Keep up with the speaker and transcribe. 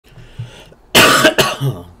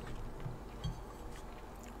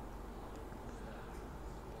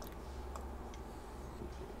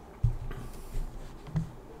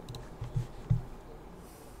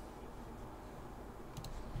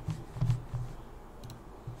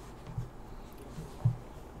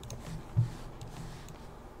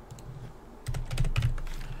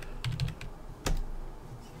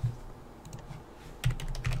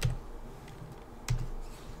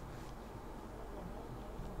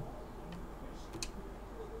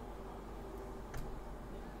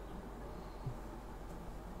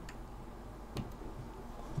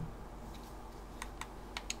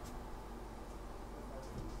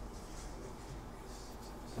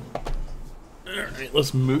Alright,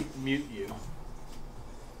 let's mute you.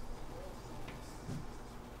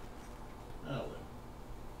 Oh.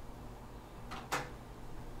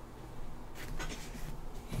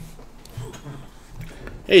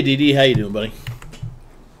 Hey DD, how you doing, buddy?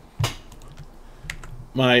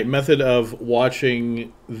 My method of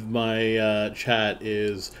watching my chat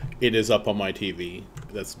is it is up on my TV.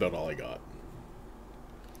 That's about all I got.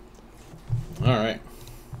 Alright.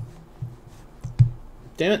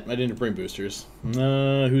 Damn it, I didn't bring boosters.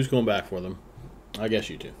 Who's going back for them? I guess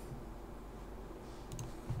you two.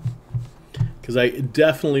 Because I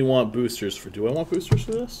definitely want boosters for... Do I want boosters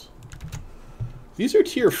for this? These are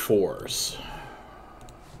tier 4s.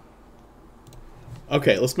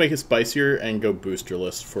 Okay, let's make it spicier and go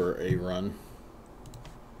boosterless for a run.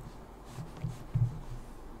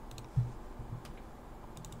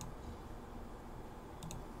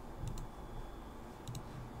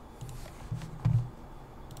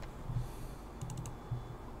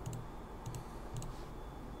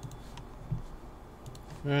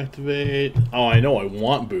 Activate. Oh, I know I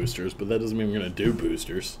want boosters, but that doesn't mean we're going to do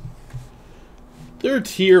boosters. They're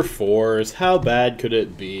tier 4s. How bad could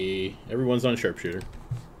it be? Everyone's on sharpshooter.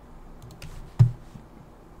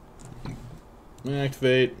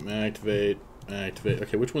 Activate, activate, activate.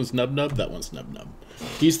 Okay, which one's Nub Nub? That one's Nub Nub.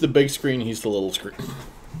 He's the big screen, he's the little screen.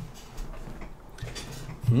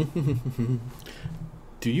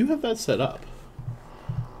 Do you have that set up?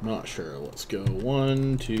 Not sure. Let's go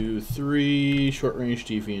 1, 2, 3. Short range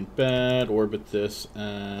deviant bad. Orbit this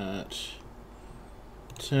at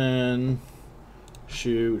 10.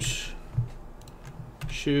 Shoot.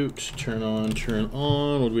 Shoot. Turn on, turn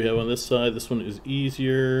on. What do we have on this side? This one is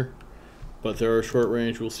easier. But there are short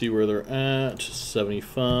range. We'll see where they're at.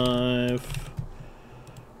 75.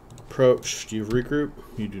 Approach. Do you have regroup?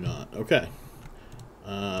 You do not. Okay.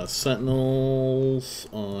 Sentinels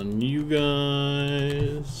on you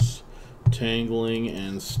guys. Tangling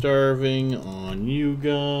and starving on you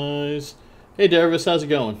guys. Hey Dervis, how's it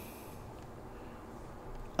going?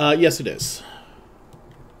 Yes it is.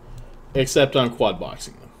 Except I'm quad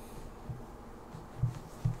boxing them.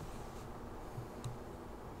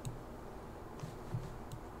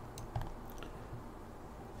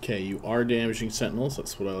 Okay, you are damaging sentinels.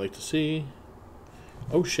 That's what I like to see.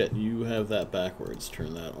 Oh shit, you have that backwards.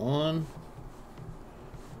 Turn that on.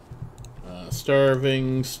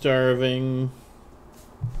 Starving, starving.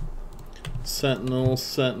 Sentinel,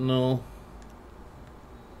 sentinel.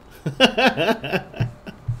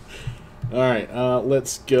 Alright,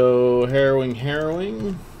 let's go harrowing,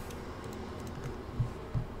 harrowing.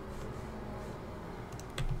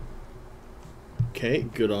 Okay,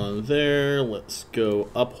 good on there. Let's go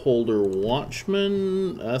upholder,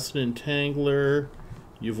 watchman. That's an entangler.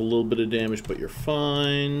 You have a little bit of damage, but you're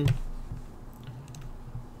fine.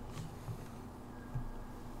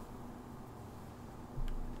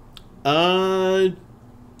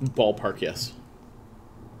 Ballpark, yes.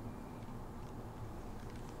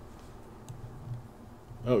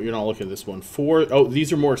 Oh, you're not looking at this one. Oh,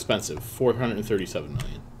 these are more expensive. 437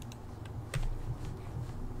 million.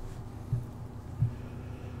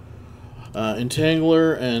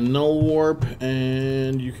 Entangler and Null Warp,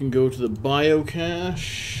 and you can go to the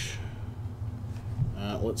Biocache.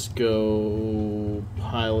 Let's go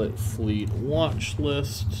Pilot Fleet Watch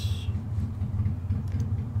List.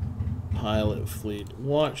 Pilot Fleet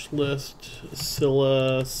Watch List.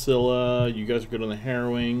 Scylla. You guys are good on the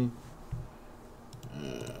harrowing.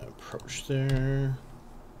 Approach there.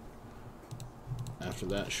 After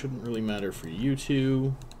that, shouldn't really matter for you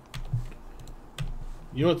two.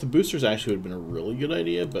 You know what? The boosters actually would have been a really good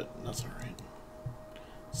idea, but that's alright.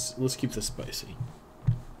 Let's keep this spicy.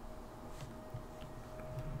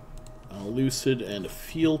 Lucid and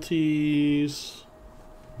Fealties.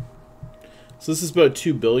 So this is about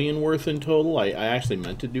 2 billion worth in total. I actually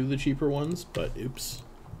meant to do the cheaper ones, but oops.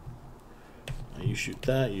 You shoot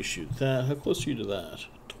that, you shoot that. How close are you to that?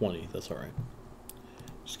 20, that's alright.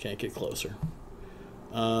 Just can't get closer.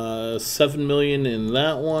 7 million in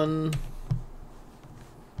that one.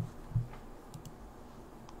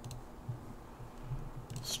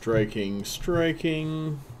 Striking,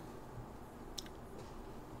 striking.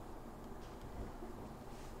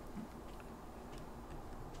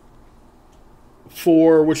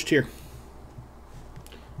 For which tier?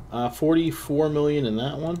 44 million in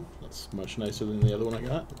that one. That's much nicer than the other one I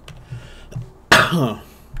got.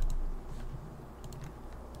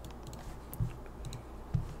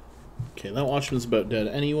 Okay, that watchman's about dead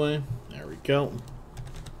anyway. There we go.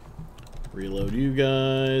 Reload you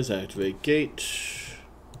guys. Activate gate.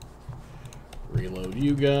 Reload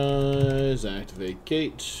you guys. Activate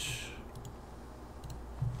gate.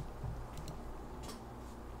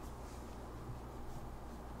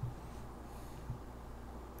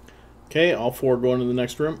 Okay, all 4 going to the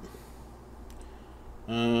next room.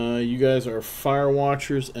 You guys are Fire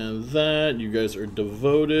Watchers and that. You guys are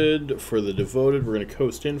Devoted. For the Devoted, we're going to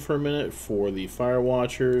coast in for a minute. For the Fire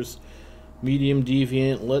Watchers, Medium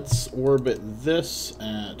Deviant, let's orbit this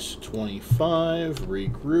at 25.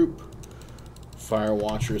 Regroup. Fire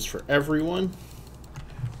Watchers for everyone.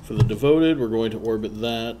 For the Devoted, we're going to orbit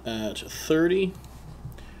that at 30.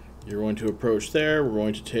 You're going to approach there. We're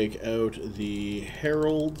going to take out the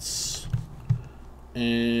Heralds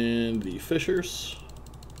and the Fishers.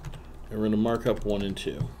 And we're going to mark up 1 and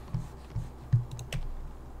 2.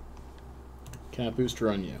 Cap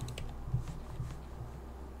booster on you.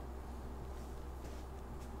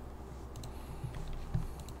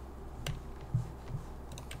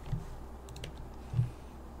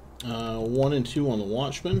 One and 2 on the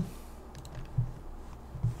Watchman.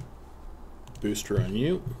 Booster on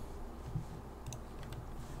you.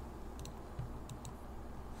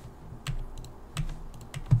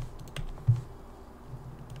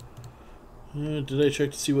 Did I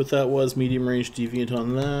check to see what that was? Medium range deviant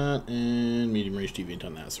on that, and medium range deviant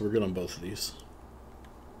on that. So we're good on both of these.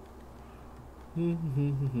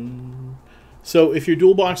 So if you're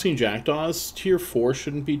dual boxing Jackdaws, tier 4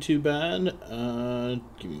 shouldn't be too bad.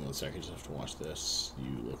 Give me 1 second, I just have to watch this.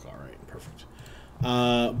 You look alright, perfect.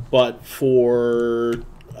 But for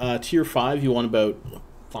tier 5, you want about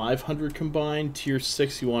 500 combined. Tier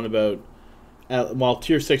 6, you want about... well,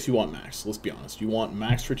 tier 6, you want max. Let's be honest. You want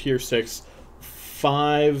max for tier 6.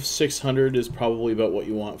 500-600 is probably about what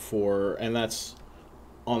you want for... and that's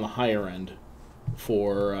on the higher end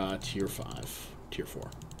for tier 5. Tier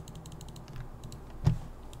 4.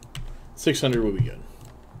 600 would be good.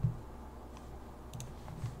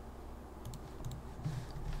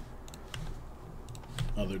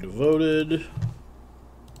 Other Devoted.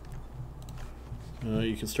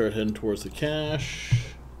 You can start heading towards the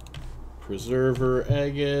cache. Preserver,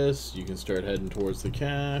 Aegis. You can start heading towards the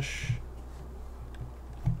cache.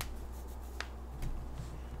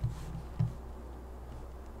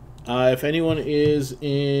 If anyone is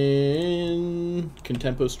in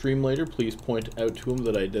Contempo stream later, please point out to him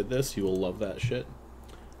that I did this. He will love that shit.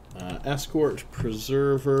 Escort,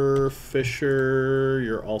 Preserver, Fisher.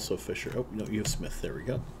 You're also Fisher. Oh, no, you have Smith. There we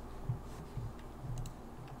go.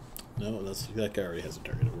 No, that guy already has a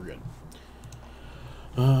target. We're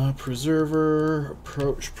good. Preserver,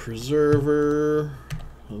 approach Preserver.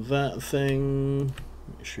 That thing.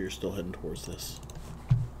 Make sure you're still heading towards this.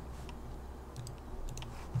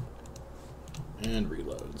 And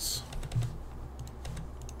reloads.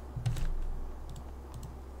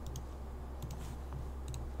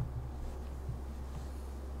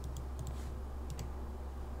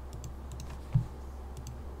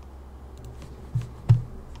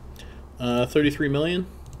 $33 million.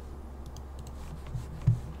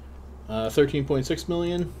 13.6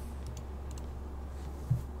 million.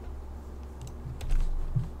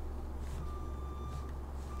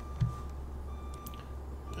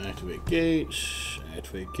 Activate gate.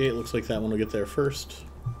 Activate gate. Looks like that one will get there first.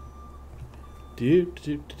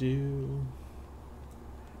 Ooh,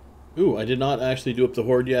 I did not actually do up the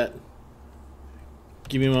horde yet.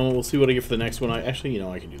 Give me a moment. We'll see what I get for the next one. Actually, you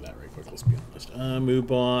know, I can do that right quick. Let's be honest.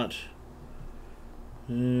 Moobot.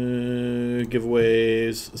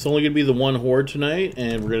 Giveaways. It's only going to be the one horde tonight,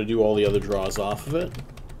 and we're going to do all the other draws off of it.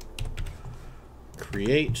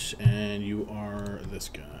 Create, and you are this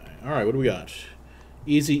guy. All right, what do we got?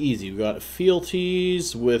 Easy, easy. We got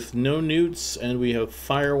fealties with no newts, and we have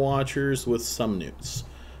fire watchers with some newts,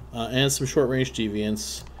 and some short-range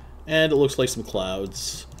deviants, and it looks like some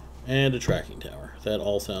clouds, and a tracking tower. That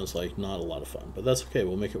all sounds like not a lot of fun, but that's okay.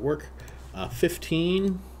 We'll make it work.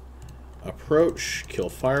 15. Approach, kill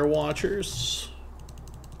fire watchers.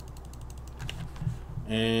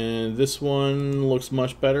 And this one looks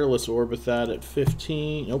much better. Let's orbit that at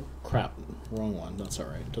 15. Nope, crap. Wrong one. That's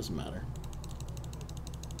alright. It doesn't matter.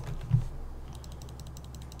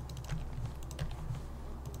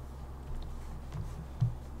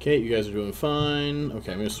 Okay, you guys are doing fine.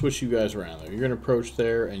 Okay, I'm going to switch you guys around though. You're going to approach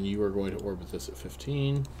there, and you are going to orbit this at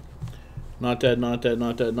 15. Not dead, not dead,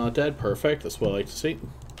 not dead, not dead. Perfect. That's what I like to see.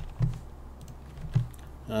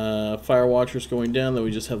 Fire Watchers going down, then we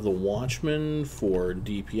just have the Watchman for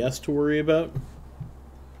DPS to worry about.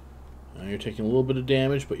 You're taking a little bit of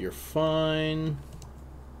damage, but you're fine.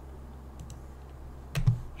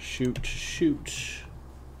 Shoot, shoot.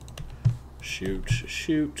 Shoot,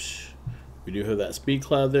 shoot. We do have that speed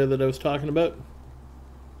cloud there that I was talking about.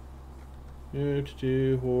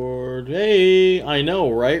 Horde. Hey, I know,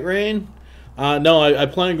 right, Rain? No, I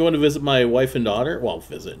plan on going to visit my wife and daughter. Well,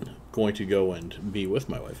 visit. Going to go and be with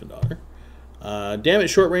my wife and daughter Damn it,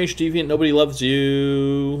 short range deviant, nobody loves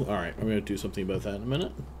you. Alright, I'm going to do something about that in a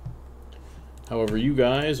minute. However, you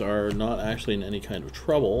guys are not actually in any kind of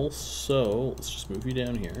trouble, so let's just move you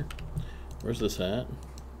down here. Where's this at?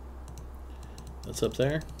 That's up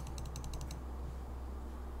there?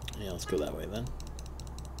 Yeah, let's go that way then.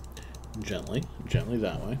 Gently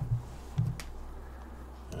that way.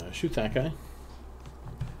 Shoot that guy.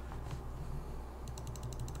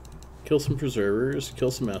 Kill some preservers,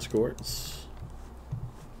 kill some escorts.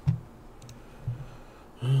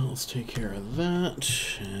 Let's take care of that,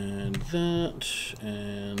 and that,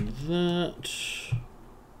 and that.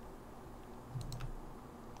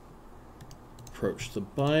 Approach the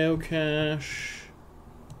biocache.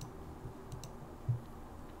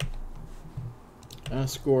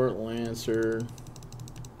 Escort, Lancer.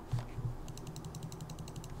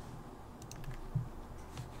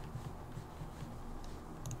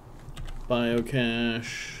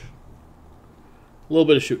 Biocache. A little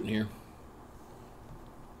bit of shooting here.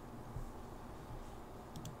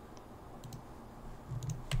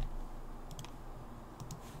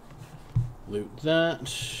 Loot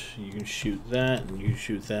that. You can shoot that, and you can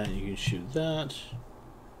shoot that, and you can shoot that.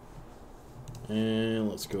 And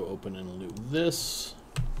let's go open and loot this.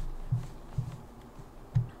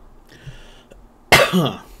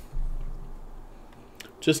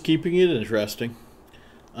 Just keeping it interesting.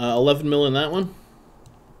 11 mil in that one.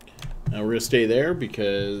 Now we're going to stay there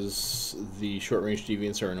because the short range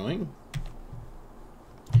deviants are annoying.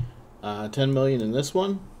 10 million in this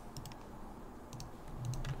one.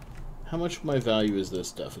 How much of my value is this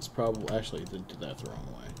stuff? It's probably... Actually, I did that the wrong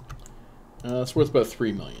way. It's worth about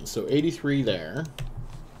 3 million. So 83 there.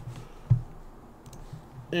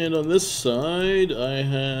 And on this side, I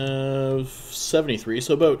have 73.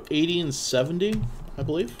 So about 80 and 70, I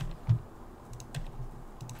believe.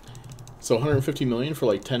 So 150 million for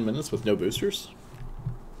like 10 minutes with no boosters.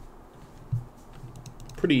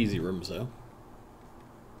 Pretty easy rooms, though.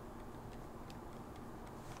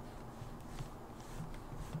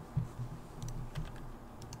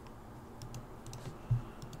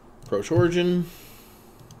 Approach origin.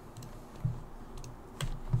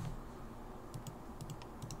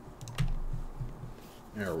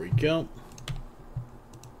 There we go.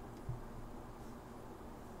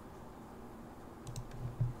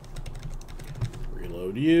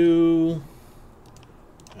 Reload you.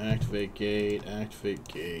 Activate gate,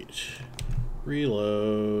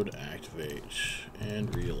 reload, activate,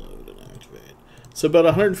 and reload and activate. So about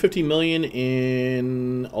 150 million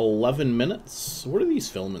in 11 minutes. What are these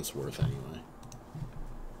filaments worth anyway?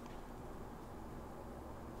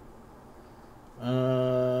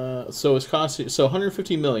 So it's costing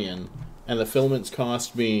 150 million, and the filaments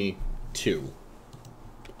cost me 2.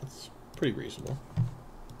 That's pretty reasonable.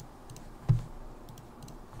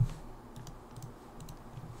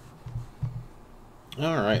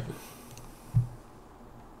 All right.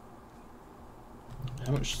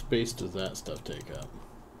 How much space does that stuff take up?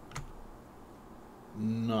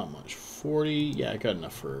 Not much. 40. Yeah, I got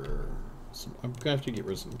enough for some. I'm gonna have to get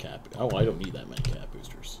rid of some cap. Oh, I don't need that many cap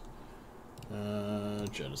boosters.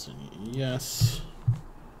 Jettison. Yes.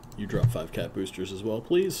 You drop 5 cap boosters as well,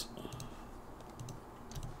 please.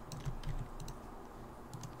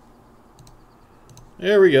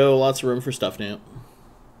 There we go. Lots of room for stuff now.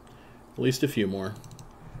 At least a few more.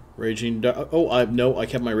 Raging Dark. Oh, I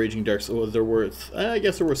kept my Raging Darks. Oh, they're worth. I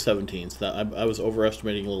guess there were 17. So that I was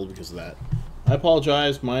overestimating a little because of that. I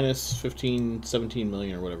apologize. Minus 15, 17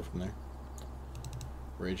 million or whatever from there.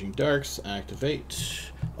 Raging Darks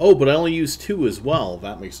activate. Oh, but I only used 2 as well.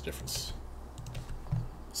 That makes a difference.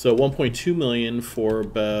 So 1.2 million for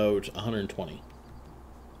about 120.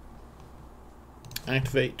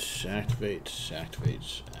 Activate. Activate.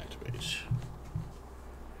 Activate. Activate.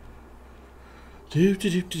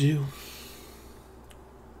 Do.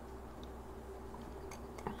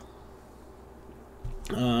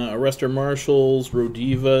 Arrest our marshals,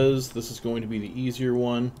 Rodivas. This is going to be the easier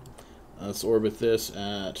one. Let's orbit this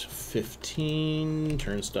at 15.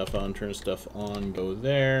 Turn stuff on, go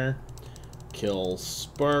there. Kill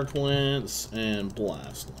Spark Lance and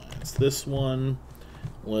Blast Lance. This one,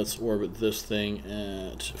 let's orbit this thing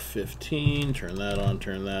at 15. Turn that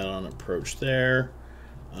on, approach there.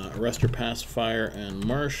 Arrestor, Pacifier, and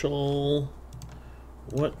Marshal.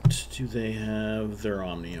 What do they have? They're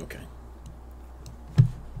Omni, okay.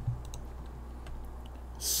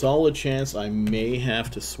 Solid chance I may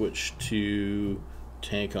have to switch to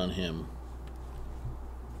tank on him.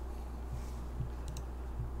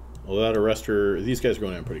 Well, that Arrestor, these guys are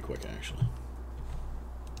going down pretty quick, actually.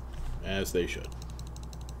 As they should.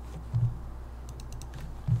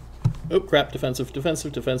 Oh, crap. Defensive,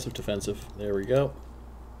 defensive, defensive, defensive. There we go.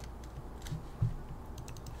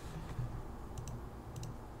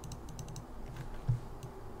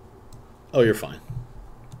 Oh, you're fine.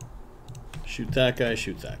 Shoot that guy,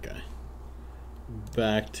 shoot that guy.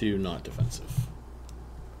 Back to not defensive.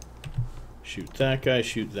 Shoot that guy,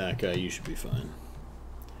 shoot that guy. You should be fine.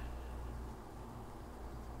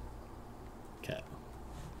 Okay.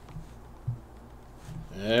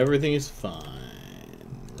 Everything is fine.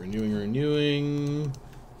 Renewing, renewing.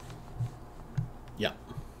 Yeah.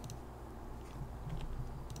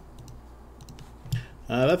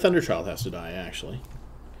 That Thunderchild has to die, actually.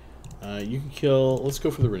 You can kill... Let's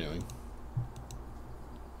go for the renewing.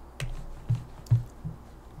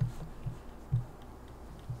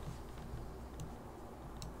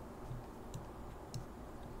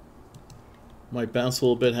 Might bounce a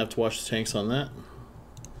little bit, have to watch the tanks on that.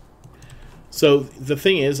 So the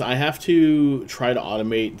thing is, I have to try to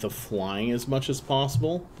automate the flying as much as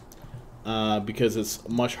possible. Because it's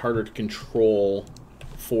much harder to control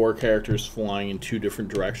 4 characters flying in 2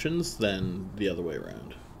 different directions than the other way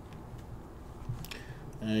around.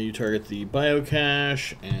 You target the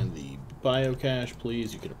biocache and the biocache,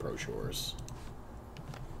 please. You can approach yours.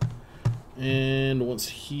 And once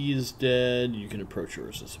he's dead, you can approach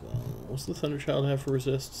yours as well. What's the Thunderchild have for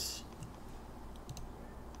resists?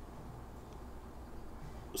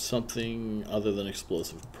 Something other than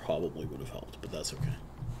explosive probably would have helped, but that's okay.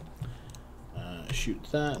 Shoot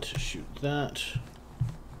that, shoot that.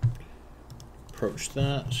 Approach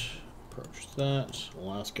that, approach that.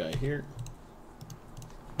 Last guy here.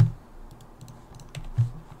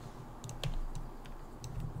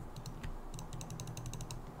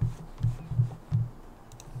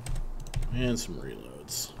 And some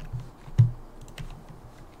reloads.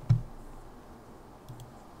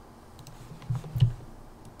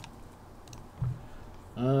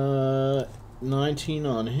 19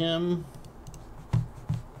 on him.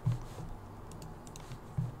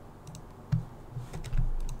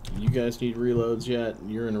 You guys need reloads yet?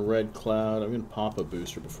 You're in a red cloud. I'm going to pop a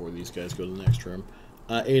booster before these guys go to the next room.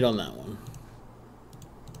 8 on that one.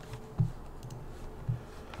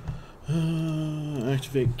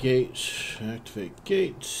 Activate gate. Activate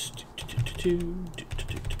gate.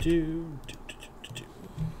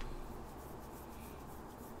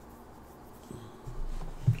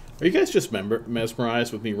 Are you guys just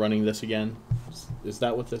mesmerized with me running this again? Is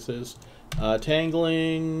that what this is?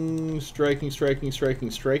 Tangling, striking, striking,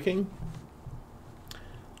 striking, striking.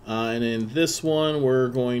 And in this one, we're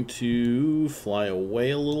going to fly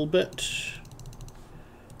away a little bit.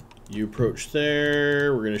 You approach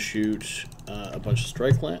there. We're going to shoot a bunch of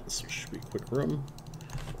strike lance, which should be quick room.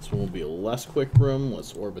 This one will be a less quick room.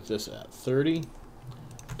 Let's orbit this at 30.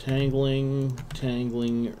 Tangling,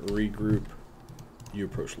 tangling, regroup. You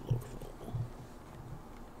approach the local.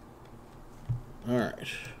 Alright.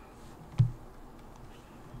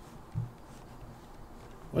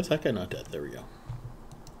 Why is that guy not dead? There we go.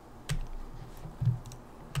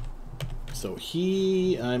 So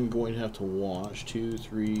I'm going to have to watch 2,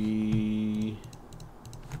 3.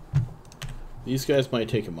 These guys might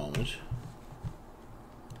take a moment.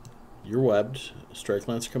 You're webbed. Strike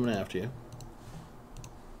lance are coming after you.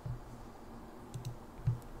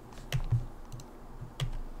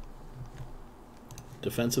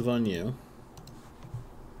 Defensive on you.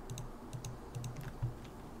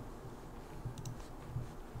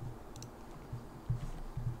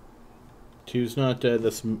 Two's not dead.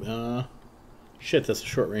 That's shit. That's a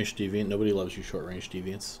short range deviant. Nobody loves you, short range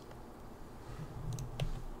deviants.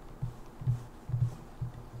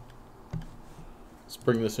 Let's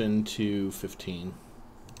bring this into 15.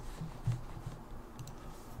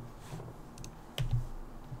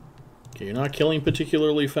 Okay, you're not killing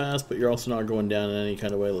particularly fast, but you're also not going down in any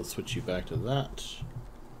kind of way. Let's switch you back to that.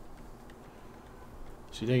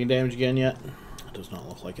 Is he taking damage again yet? It does not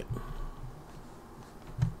look like it.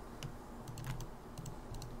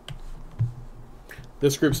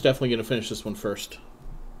 This group's definitely going to finish this one first.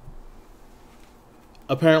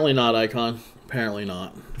 Apparently not, Icon. Apparently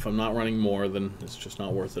not. If I'm not running more, then it's just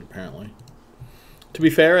not worth it, apparently. To be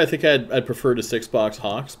fair, I think I'd prefer to 6-box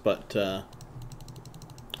Hawks, but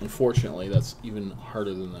unfortunately, that's even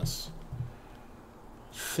harder than this.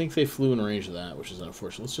 I think they flew in range of that, which is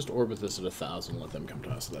unfortunate. Let's just orbit this at 1,000 and let them come to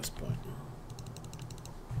us at this point.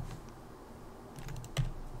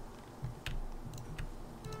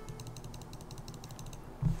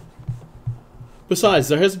 Besides,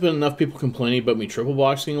 there hasn't been enough people complaining about me triple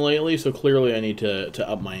boxing lately, so clearly I need to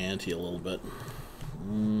up my ante a little bit.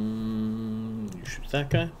 You shoot that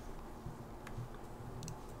guy.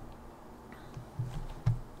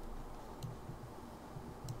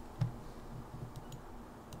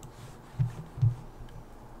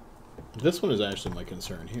 This one is actually my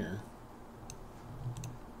concern here.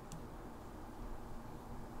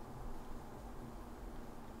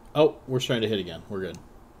 Oh, we're starting to hit again. We're good.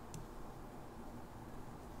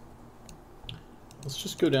 Let's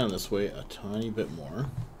just go down this way a tiny bit more.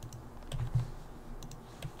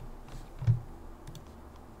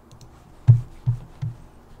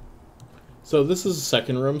 So this is a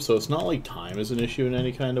second room, so it's not like time is an issue in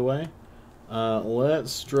any kind of way.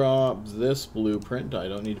 Let's drop this blueprint. I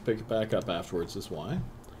don't need to pick it back up afterwards, is why. I'm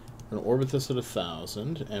going to orbit this at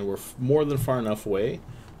 1,000, and we're more than far enough away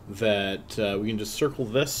that we can just circle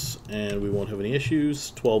this, and we won't have any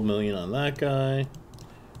issues. 12 million on that guy.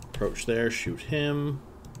 Approach there, shoot him.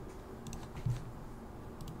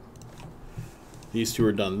 These two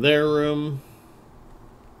are done their room.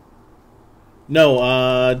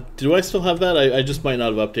 No, do I still have that? I just might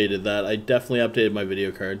not have updated that. I definitely updated my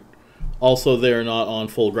video card. Also, they're not on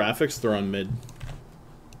full graphics. They're on mid.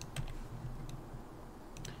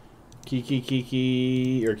 Kiki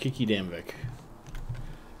Damvik.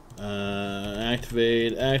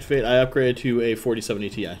 Activate. I upgraded to a 4070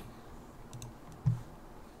 Ti.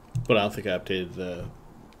 But I don't think I updated the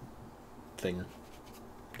thing.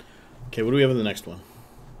 Okay, what do we have in the next one?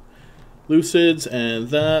 Lucids and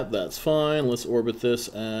that's fine. Let's orbit this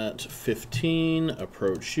at 15.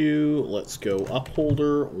 Approach you. Let's go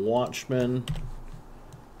Upholder, Watchman.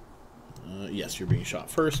 Yes, you're being shot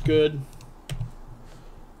first. Good.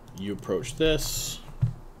 You approach this.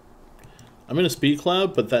 I'm in a speed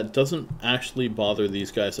cloud, but that doesn't actually bother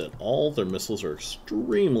these guys at all. Their missiles are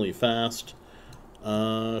extremely fast.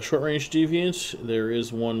 Short range deviant. There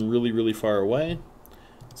is one really, really far away.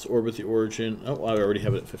 Let's orbit the origin. Oh, I already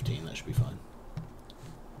have it at 15. That should be fine.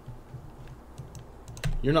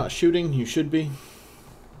 You're not shooting. You should be.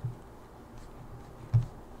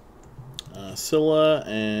 Scylla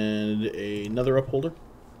and another upholder.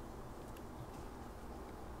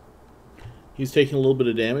 He's taking a little bit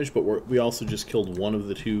of damage, but we also just killed one of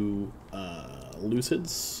the two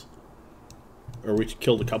Lucids. Or we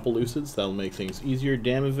killed a couple Lucids. That'll make things easier.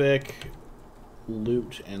 Damavik,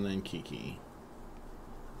 loot, and then Kiki.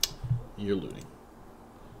 You're looting.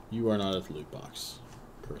 You are not at the loot box.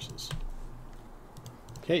 Curses.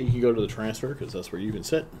 Okay, you can go to the transfer because that's where you can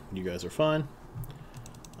sit. You guys are fine.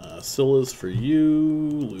 Scylla's for you.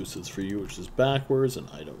 Lucid's for you, which is backwards, and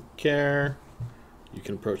I don't care. You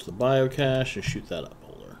can approach the biocache and shoot that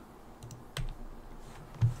upholder.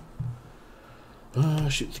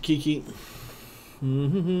 Shoot the Kiki.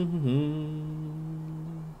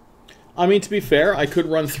 I mean, to be fair, I could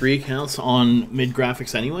run 3 accounts on mid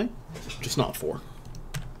graphics anyway, just not 4.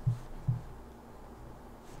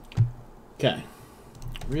 Okay.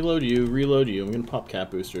 Reload you, reload you. I'm going to pop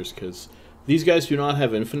cap boosters because these guys do not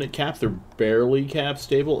have infinite cap. They're barely cap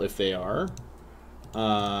stable if they are.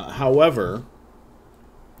 However,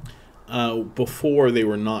 before they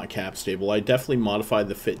were not cap stable. I definitely modified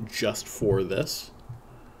the fit just for this.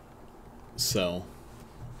 So,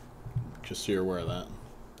 just so you're aware of that.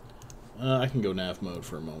 I can go nav mode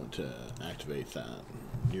for a moment to activate that.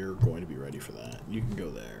 You're going to be ready for that. You can go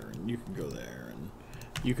there, and you can go there, and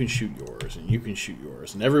you can shoot yours, and you can shoot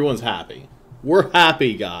yours, and everyone's happy. We're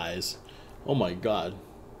happy, guys. Oh my god.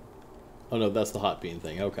 Oh no, that's the hotbean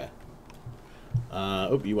thing. Okay.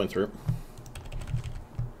 Oh, you went through.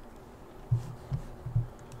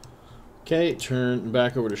 Okay, turn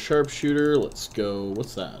back over to sharpshooter. Let's go.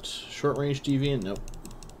 What's that? Short range deviant? Nope.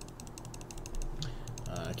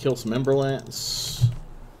 Kill some Emberlance.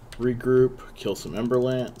 Regroup. Kill some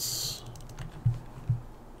Emberlance.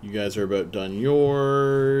 You guys are about done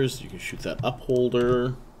yours. You can shoot that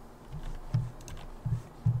upholder.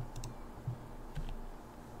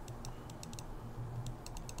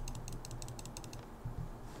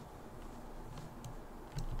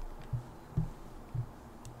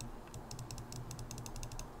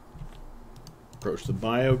 Approach the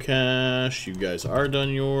biocache. You guys are done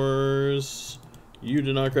yours. You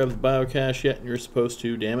did not grab the biocache yet, and you're supposed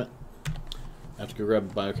to, damn it. I have to go grab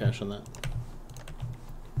the biocache on that.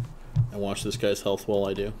 And watch this guy's health while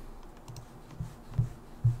I do.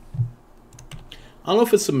 I don't know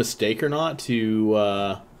if it's a mistake or not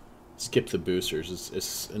to skip the boosters.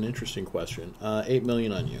 It's an interesting question. 8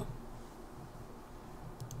 million on you.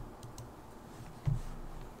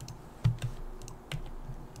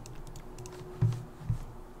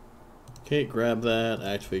 Okay, grab that,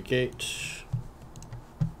 activate gate.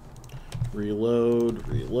 Reload,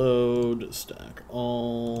 reload, stack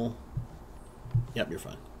all. Yep, you're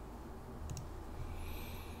fine.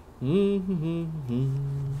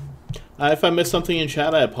 If I missed something in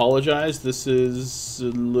chat, I apologize. This is a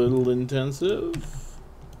little intensive.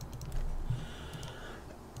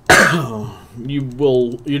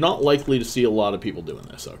 You're not likely to see a lot of people doing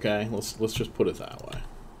this, okay? Let's just put it that way.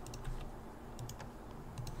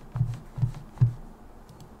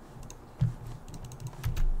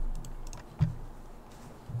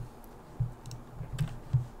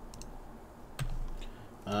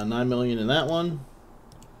 $9 million in that one.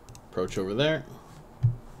 Approach over there.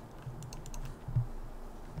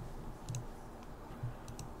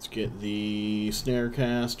 Let's get the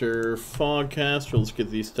Snarecaster, Fogcaster. Let's get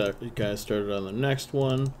these guys started on the next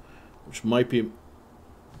one, which might be...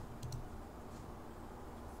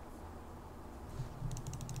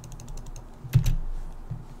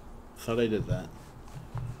 Thought I did that.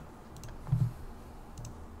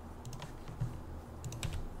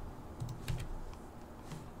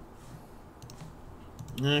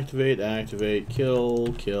 Activate, activate,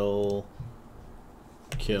 kill, kill,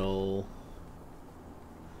 kill.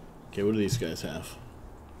 Okay, what do these guys have?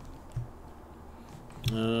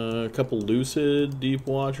 A couple Lucid Deep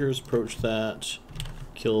Watchers. Approach that.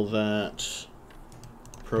 Kill that.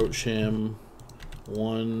 Approach him.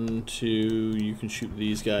 1, 2. You can shoot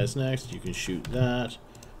these guys next. You can shoot that.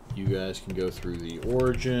 You guys can go through the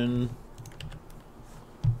origin.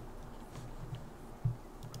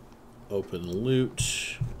 Open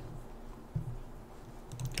loot.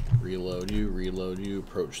 Reload you,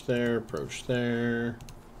 approach there,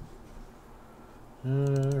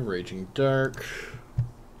 Raging Dark.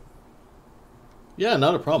 Yeah,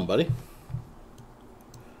 not a problem, buddy.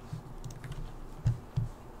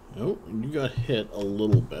 Oh, you got hit a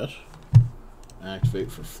little bit.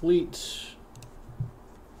 Activate for fleet.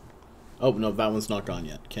 Oh, no, that one's not gone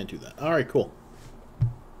yet. Can't do that. Alright, cool.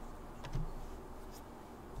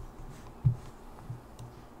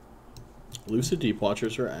 Lucid Deep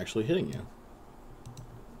Watchers are actually hitting you.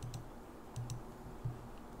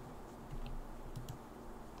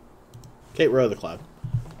 Okay, we're out of the cloud.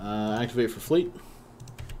 Activate for fleet.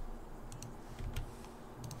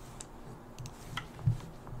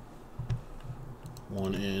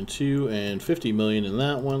 One and 2 and 50 million in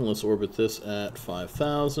that one. Let's orbit this at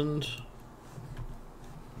 5,000.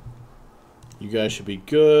 You guys should be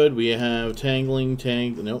good. We have Tangling,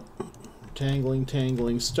 nope.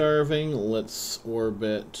 Tangling, Starving. Let's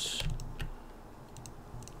orbit.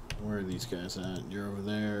 Where are these guys at? You're over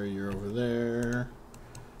there, you're over there.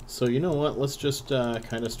 So you know what? Let's just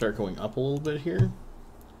kind of start going up a little bit here.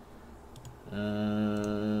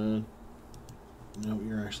 No,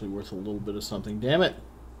 you're actually worth a little bit of something. Damn it!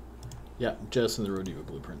 Yeah, just in the Rodiva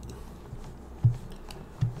blueprint.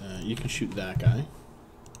 You can shoot that guy.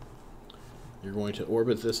 You're going to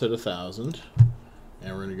orbit this at 1,000.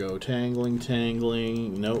 And we're going to go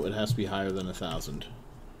tangling. No, it has to be higher than 1,000.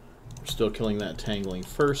 We're still killing that tangling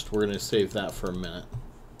first. We're going to save that for a minute.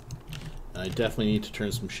 And I definitely need to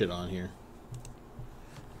turn some shit on here.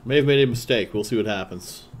 May have made a mistake. We'll see what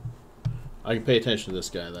happens. I can pay attention to this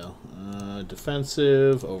guy, though.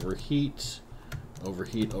 Defensive, overheat,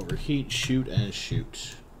 shoot and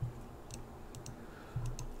shoot.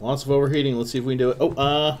 Lots of overheating. Let's see if we can do it.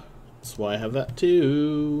 Oh, that's why I have that,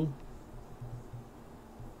 too.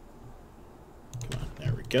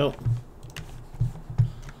 There we go.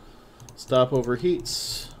 Stop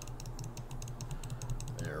overheats.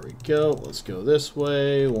 There we go. Let's go this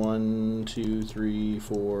way. 1, 2, 3,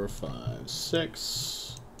 4, 5,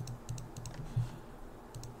 6.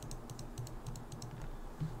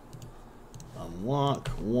 Unlock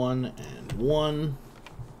 1 and 1.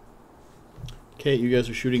 Okay, you guys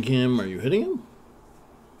are shooting him. Are you hitting him?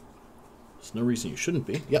 There's no reason you shouldn't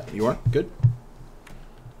be. Yep, you are. Good.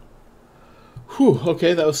 Whew,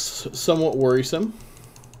 okay, that was somewhat worrisome,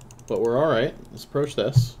 but we're alright. Let's approach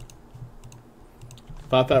this.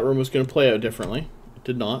 Thought that room was going to play out differently. It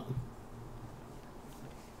did not.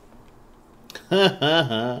 Ha ha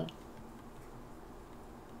ha.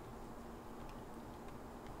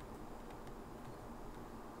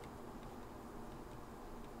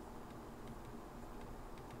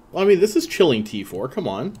 Well, I mean, this is chilling T4. Come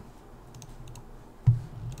on.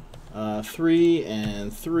 3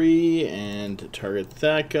 and 3 and target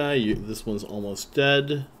that guy. This one's almost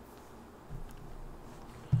dead.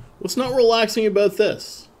 What's not relaxing about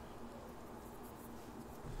this?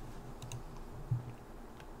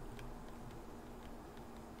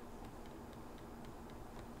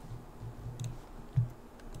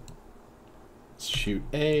 Let's shoot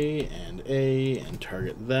A and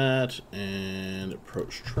target that and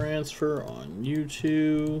approach transfer on you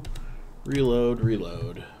two.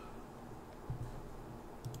 Reload.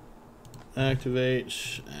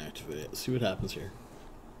 Activate. Let's see what happens here.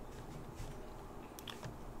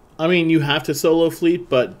 I mean, you have to solo fleet,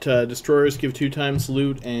 but destroyers give 2 times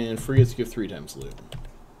loot and frigates give 3 times loot.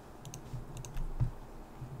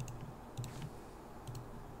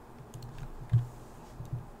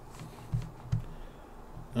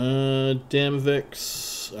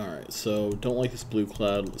 Damavix. Alright, so don't like this blue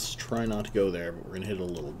cloud. Let's try not to go there, but we're going to hit it a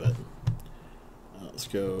little bit. Let's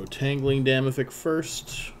go Tangling Damavik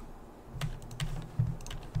first.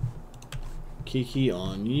 Kiki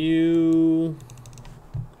on you.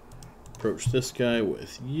 Approach this guy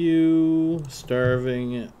with you.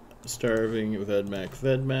 Starving,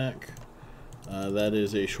 Vedmak. That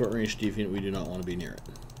is a short-range deviant. We do not want to be near it.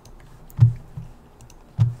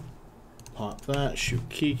 Pop that, shoot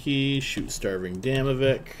Kiki, shoot Starving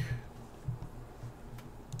Damavik.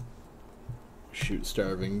 Shoot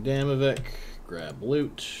Starving Damavik, grab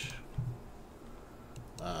loot.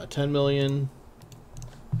 10 million.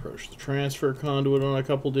 Approach the transfer conduit on a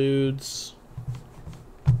couple dudes.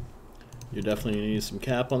 You're definitely going to need some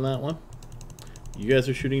cap on that one. You guys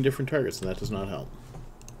are shooting different targets, and that does not help.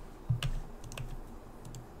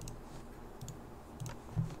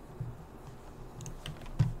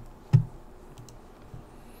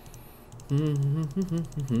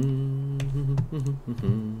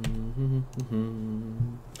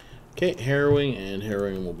 Okay, harrowing, and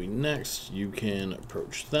harrowing will be next. You can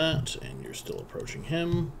approach that, and you're still approaching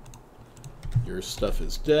him. Your stuff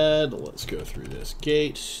is dead. Let's go through this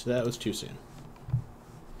gate. That was too soon.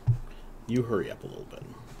 You hurry up a little bit.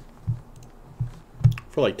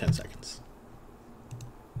 For like 10 seconds.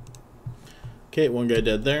 Okay, one guy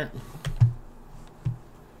dead there.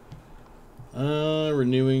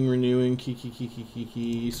 Renewing,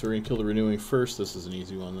 Kiki. So we're going to kill the renewing first. This is an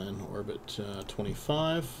easy one then. Orbit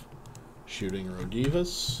 25. Shooting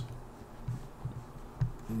Rodivas.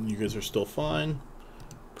 You guys are still fine.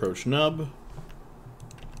 Approach Nub.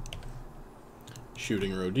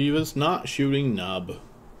 Shooting Rodivas. Not shooting Nub.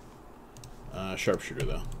 Sharpshooter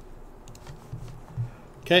though.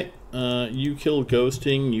 Okay, you kill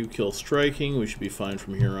Ghosting, you kill Striking. We should be fine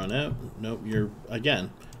from here on out. Nope, you're,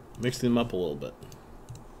 again, mixing them up a little bit.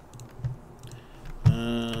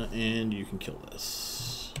 And you can kill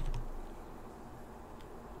this.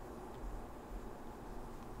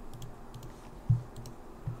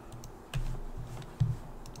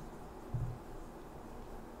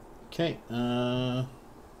 Okay, 1,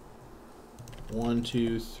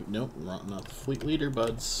 2, 3, nope, not the fleet leader,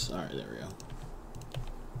 buds. Alright, there we go.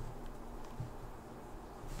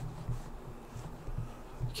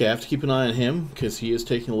 Okay, I have to keep an eye on him, because he is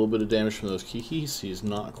taking a little bit of damage from those Kikis. He's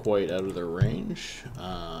not quite out of their range.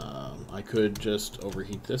 I could just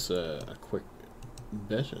overheat this a quick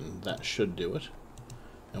bit, and that should do it.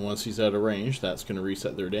 And once he's out of range, that's going to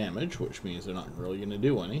reset their damage, which means they're not really going to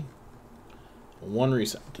do any. One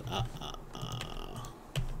reset.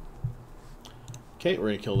 Okay, we're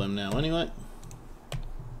going to kill them now anyway.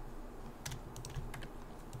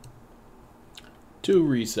 2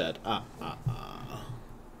 reset.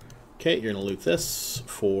 Okay, you're going to loot this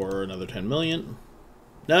for another 10 million.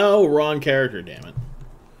 No, wrong character, damn it.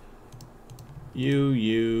 You.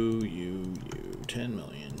 10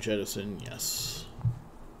 million. Jettison, yes.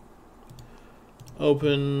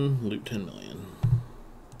 Open, loot 10 million.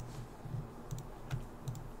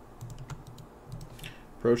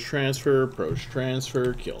 Approach transfer,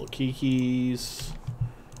 kill Kikis,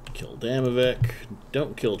 kill Damavik.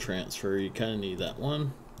 Don't kill transfer, you kind of need that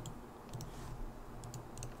one.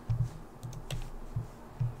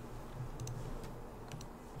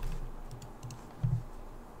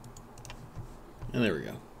 And there we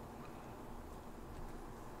go.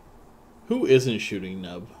 Who isn't shooting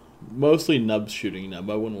Nub? Mostly Nub's shooting Nub.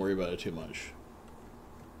 I wouldn't worry about it too much.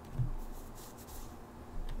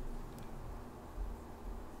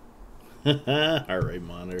 Alright,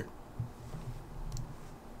 monitor.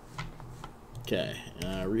 Okay,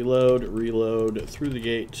 reload, through the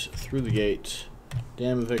gate,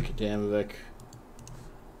 Damavik,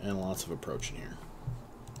 and lots of approaching here.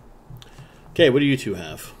 Okay, what do you two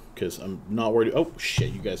have? Because I'm not worried. Oh,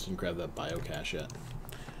 shit, you guys didn't grab that biocache yet.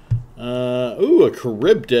 Ooh, a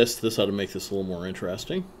Charybdis. This ought to make this a little more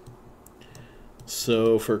interesting.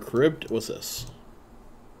 So for Charybdis, what's this?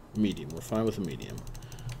 Medium. We're fine with a medium.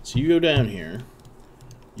 So you go down here.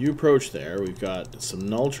 You approach there. We've got some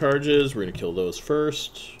null charges. We're going to kill those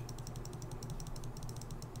first.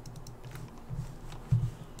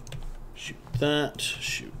 Shoot that.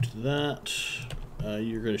 Shoot that.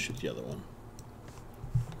 You're going to shoot the other one.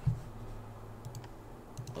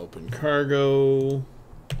 Open cargo.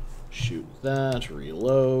 Shoot that.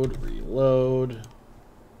 Reload.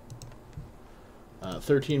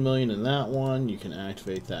 13 million in that one. You can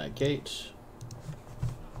activate that gate.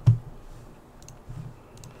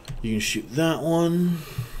 You can shoot that one.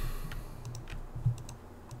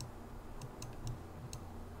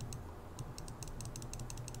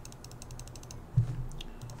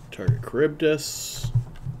 Target Charybdis.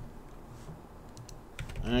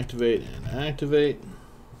 activate and activate.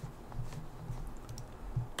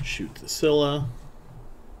 Shoot the Scylla.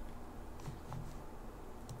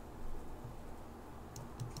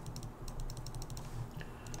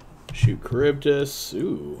 Shoot Charybdis.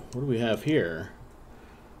 Ooh, what do we have here?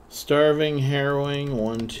 Starving, Harrowing,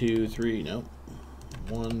 1, 2, 3, nope.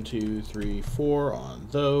 1, 2, 3, 4 on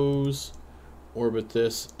those. Orbit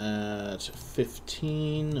this at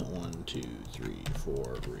 15. 1, 2, 3, 4,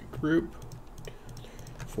 regroup.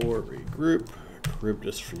 4, regroup.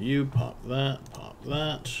 Charybdis for you, pop that, pop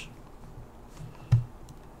that.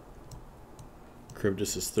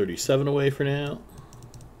 Charybdis is 37 away for now.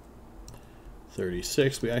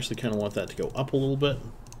 36, we actually kind of want that to go up a little bit.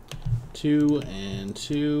 2 and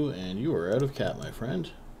 2, and you are out of cap, my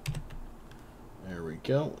friend. There we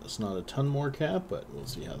go. It's not a ton more cap, but we'll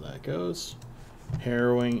see how that goes.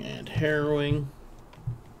 Harrowing and Harrowing.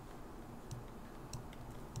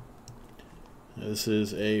 This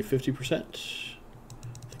is a 50%. I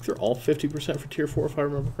think they're all 50% for tier 4 if I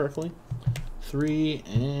remember correctly. 3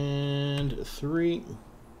 and 3.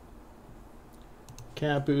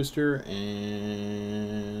 Cap booster,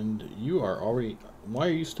 and you are already... Why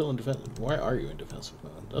are you still in defense? Why are you in defensive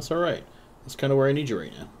mode? That's alright. That's kind of where I need you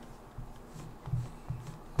right now.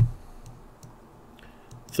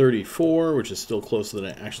 34, which is still closer than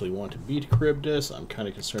I actually want to be to Charybdis. I'm kind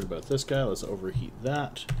of concerned about this guy. Let's overheat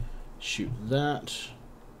that. Shoot that.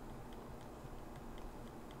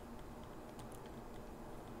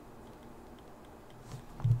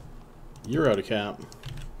 You're out of cap.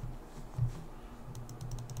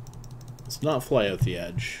 Let's not fly out the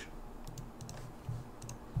edge.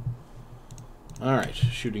 Alright,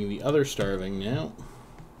 shooting the other Starving now.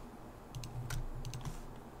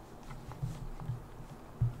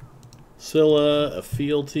 Scylla, a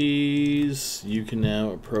fealties. You can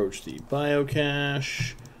now approach the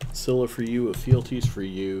biocache. Scylla for you, a fealties for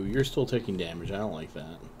you. You're still taking damage. I don't like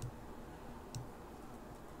that.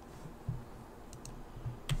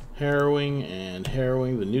 Harrowing and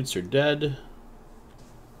Harrowing. The newts are dead.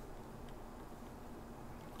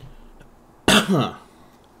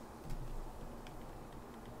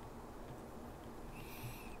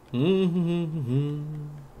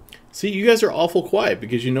 See, you guys are awful quiet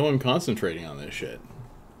because you know I'm concentrating on this shit.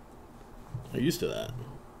 I'm used to that.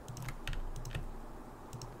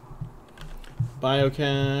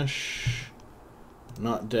 Biocache.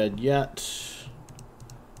 Not dead yet.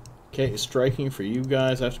 Okay, striking for you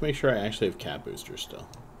guys. I have to make sure I actually have cap boosters still.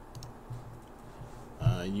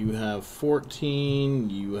 You have 14.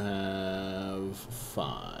 You have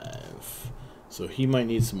 5. So he might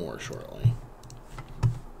need some more shortly.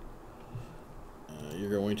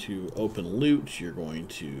 You're going to open loot. You're going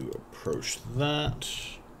to approach that.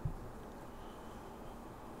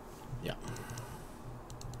 Yeah.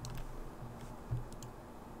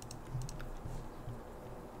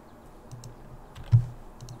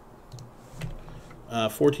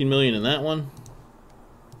 $14 million in that one.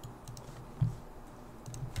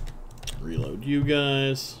 Reload you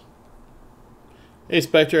guys. Hey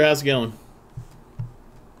Spectre, how's it going?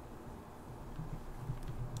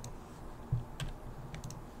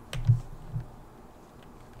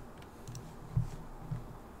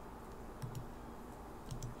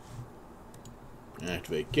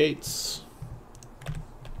 Activate gates.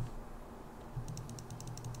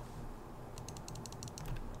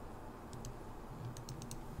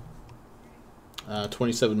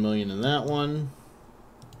 $27 million in that one.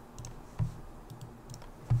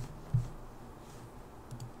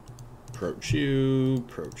 Approach you,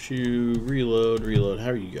 reload, reload. How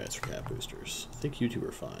are you guys for cap boosters? I think you two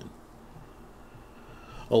are fine.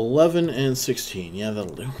 11 and 16. Yeah,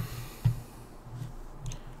 that'll do.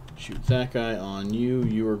 Shoot that guy on you.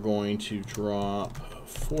 You are going to drop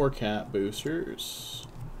 4 cap boosters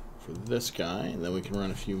for this guy, and then we can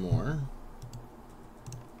run a few more.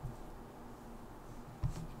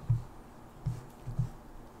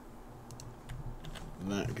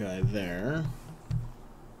 That guy there.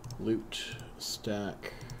 Loot,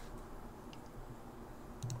 stack.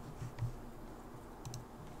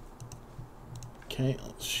 Okay,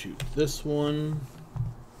 let's shoot this one.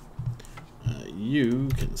 You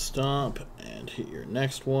can stop and hit your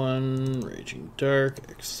next one. Raging Dark,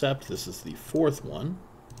 except this is the 4th one.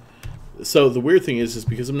 So the weird thing is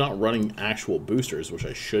because I'm not running actual boosters, which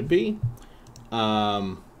I should be,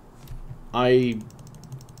 I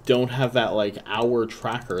don't have that like hour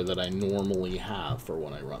tracker that I normally have for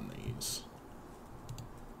when I run these.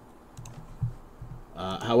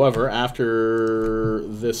 However, after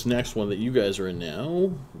this next one that you guys are in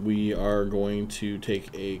now, we are going to take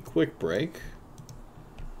a quick break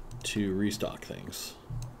to restock things.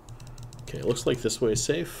 Okay, looks like this way is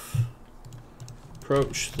safe.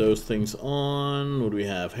 Approach those things on. What do we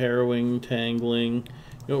have? Harrowing, tangling.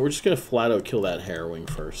 You know, we're just going to flat out kill that harrowing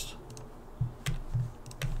first.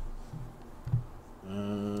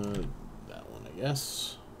 That one, I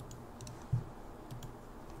guess.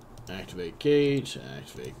 Activate gate,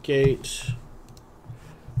 activate gate.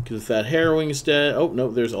 Because if that harrowing's dead... Oh, no,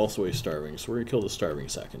 there's also a starving, so we're going to kill the starving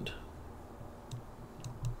second.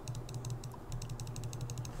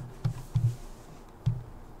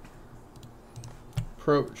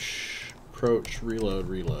 Approach, approach, reload,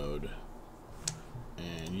 reload.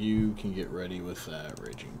 And you can get ready with that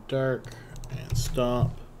Raging Dark. And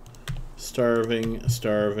stop. Starving,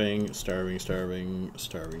 starving, starving, starving,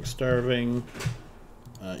 starving, starving.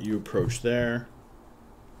 You approach there.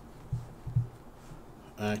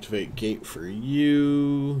 Activate gate for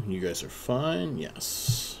you. You guys are fine.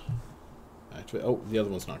 Yes. Activate. Oh, the other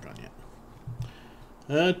one's not gone yet.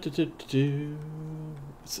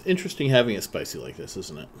 It's interesting having it spicy like this,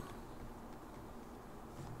 isn't it?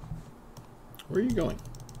 Where are you going?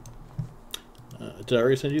 Did I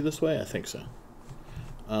already send you this way? I think so.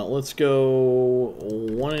 Let's go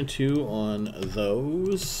 1 and 2 on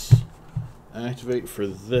those. Activate for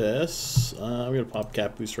this. I'm going to pop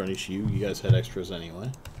cap booster on each of you. You guys had extras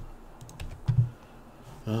anyway.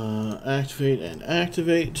 Activate and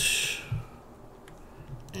activate.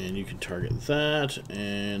 And you can target that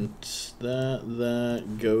and that,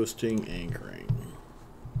 ghosting, anchoring.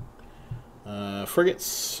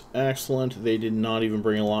 Frigates, excellent. They did not even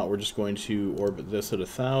bring a lot. We're just going to orbit this at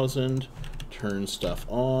 1,000. Turn stuff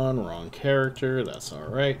on. Wrong character. That's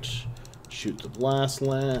alright. Shoot the blast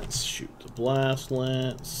lance. Shoot the blast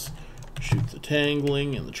lance. Shoot the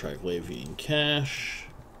tangling and the Triglavian cache.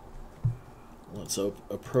 Let's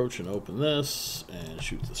approach and open this and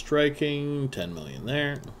shoot the striking. 10 million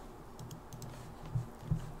there.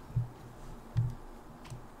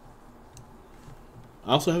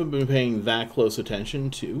 I also haven't been paying that close attention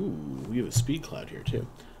to... Ooh, we have a speed cloud here too.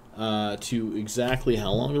 To exactly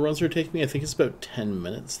how long the runs are taking me. I think it's about 10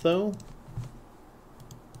 minutes though.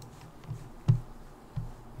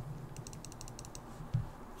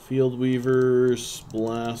 Field Weavers,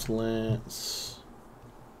 Blast Lance.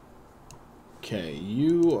 Okay,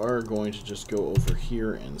 you are going to just go over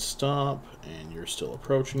here and stop, and you're still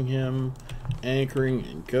approaching him. Anchoring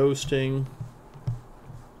and ghosting.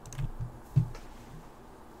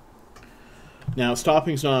 Now,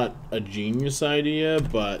 stopping's not a genius idea,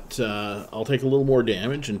 but I'll take a little more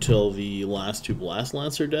damage until the last 2 Blast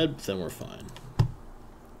Lance are dead, but then we're fine.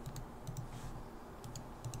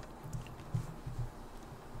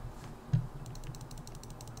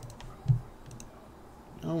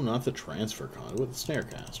 Oh, not the transfer conduit, the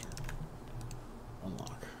Snarecaster.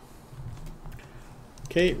 Unlock.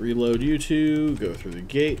 Okay, reload you two, go through the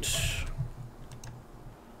gate.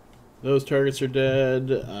 Those targets are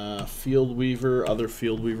dead. Field Weaver, other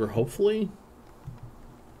Field Weaver, hopefully.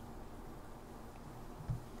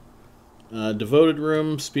 Devoted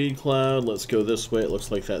Room, Speed Cloud. Let's go this way. It looks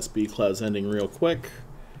like that Speed Cloud's ending real quick.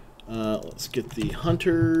 Let's get the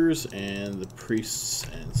Hunters and the Priests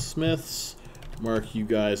and Smiths. Mark you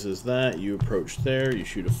guys as that. You approach there. You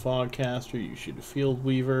shoot a Fogcaster. You shoot a Field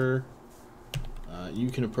Weaver. You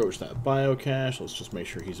can approach that Biocache. Let's just make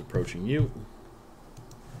sure he's approaching you.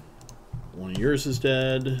 One of yours is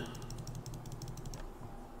dead.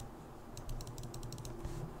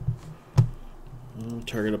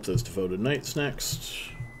 Target up those Devoted Knights next.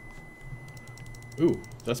 Ooh,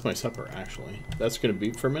 that's my supper, actually. That's going to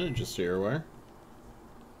beep for a minute, just so you're aware.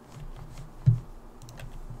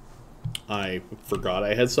 I forgot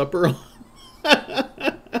I had supper on.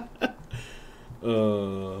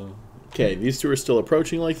 Okay, these two are still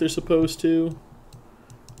approaching like they're supposed to.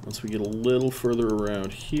 Once we get a little further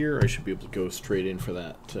around here, I should be able to go straight in for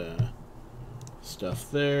that stuff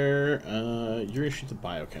there. You're going to shoot the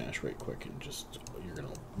Biocache right quick, and just you're going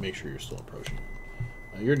to make sure you're still approaching.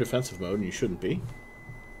 You're in defensive mode, and you shouldn't be.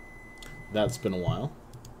 That's been a while.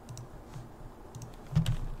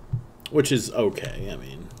 Which is okay, I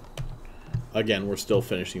mean... Again, we're still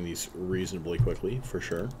finishing these reasonably quickly, for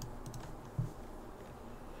sure.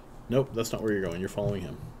 Nope, that's not where you're going. You're following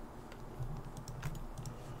him.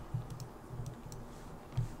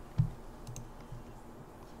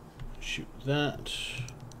 Shoot that.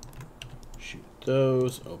 Shoot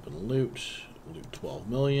those. Open loot. Loot 12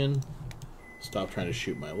 million. Stop trying to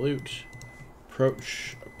shoot my loot.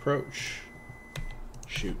 Approach. Approach.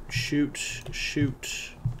 Shoot. Shoot.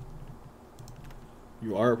 Shoot.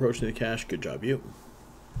 You are approaching the cache. Good job, you.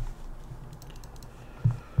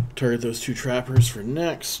 Target those 2 trappers for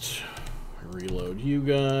next. Reload you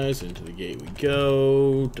guys. Into the gate we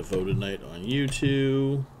go. Devoted Knight on you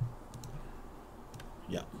two.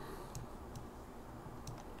 Yeah.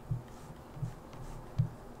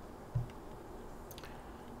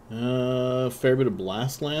 Fair bit of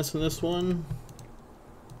Blast Lance in this one.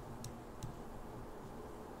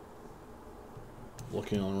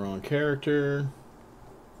 Looking on the wrong character.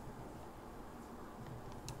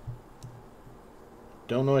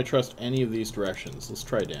 Don't know I trust any of these directions. Let's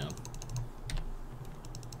try down.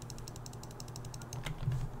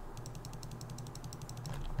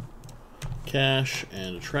 Cash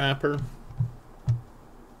and a Trapper.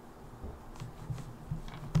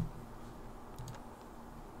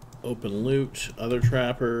 Open loot, other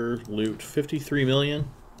Trapper, loot 53 million.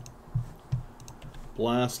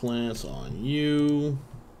 Blast Lance on you.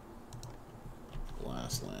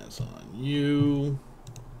 Blast Lance on you.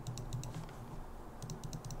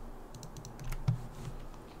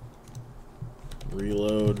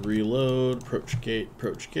 Reload, reload, approach gate,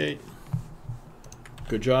 approach gate.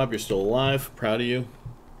 Good job, you're still alive. Proud of you.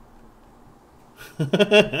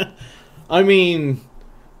 I mean,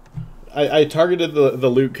 I targeted the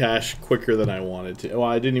loot cache quicker than I wanted to. Well,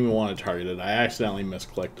 I didn't even want to target it. I accidentally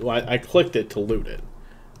misclicked. Well, I clicked it to loot it.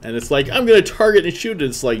 And it's like, I'm going to target and shoot it.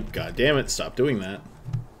 It's like, God damn it, stop doing that.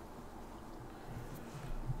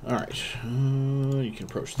 Alright. You can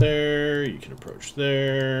approach there. You can approach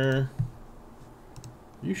there.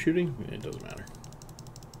 Are you shooting? It doesn't matter.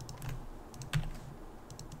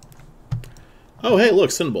 Oh, hey, look,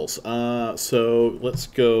 Cinnables. So let's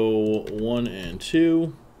go 1 and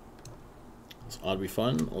 2. This ought to be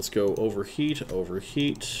fun. Let's go overheat,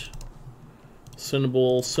 overheat.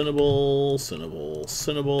 Cinnable, Cinnable, Cinnable,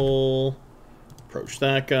 Cinnable. Approach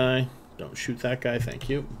that guy. Don't shoot that guy, thank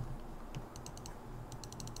you.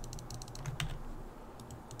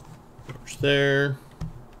 Approach there.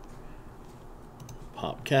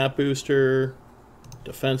 Pop cap booster.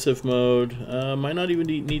 Defensive mode. Might not even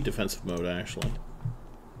need defensive mode, actually.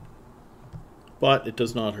 But it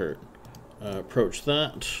does not hurt. Approach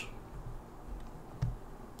that.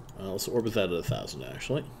 Let's orbit that at 1,000,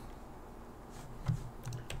 actually.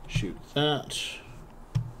 Shoot that.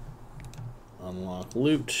 Unlock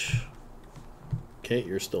loot. Okay,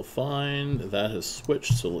 you're still fine. That has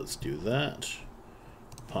switched, so let's do that.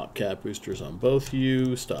 Pop cap boosters on both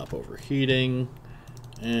you. Stop overheating.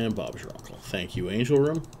 And Bob's your uncle. Thank you, Angel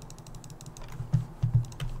Room,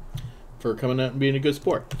 for coming out and being a good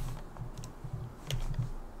sport.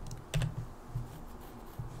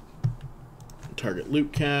 Target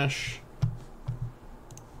loot cache.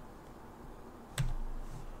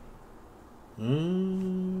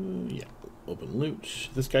 Yeah, open loot.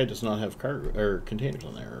 This guy does not have cargo or containers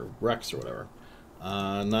on there, or wrecks or whatever.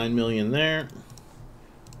 9 million there.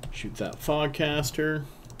 Shoot that Fogcaster.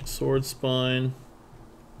 Sword Spine.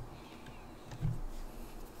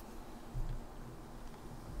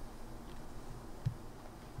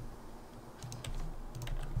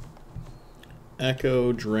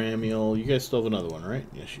 Echo, Dramiel. You guys still have another one, right?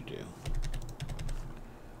 Yes, you do.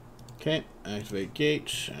 Okay, activate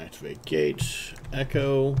gate, activate gate,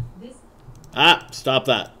 Echo. Ah, stop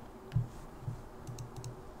that.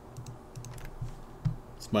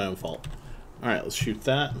 It's my own fault. Alright, let's shoot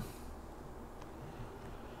that.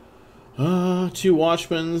 2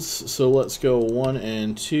 Watchmen's, so let's go 1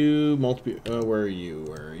 and 2. Where are you?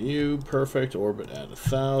 Where are you? Perfect. Orbit at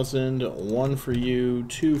 1,000. 1 for you,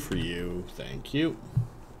 2 for you. Thank you.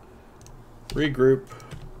 Regroup.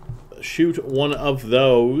 Shoot one of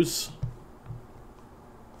those.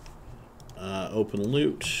 Open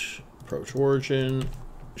loot. Approach origin.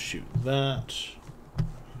 Shoot that.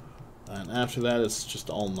 And after that, it's just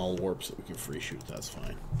all null warps that we can free shoot. That's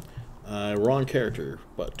fine. Wrong character,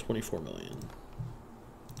 but 24 million.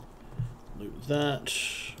 Loot that.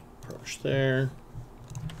 Approach there.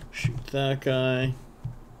 Shoot that guy.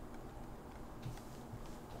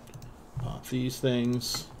 Pop these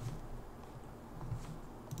things.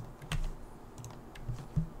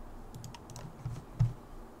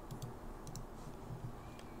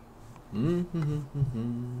 There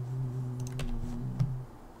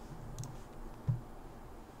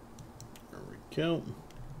we go.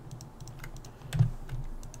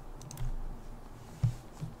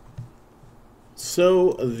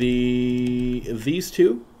 So these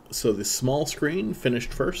two, so the small screen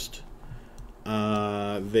finished first.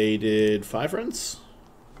 They did 5 runs.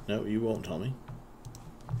 No, you won't tell me.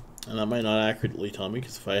 And that might not accurately tell me,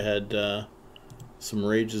 because if I had some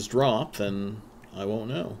rages drop, then I won't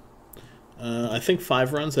know. I think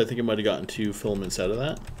 5 runs. I think I might have gotten 2 filaments out of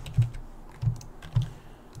that.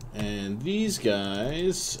 And these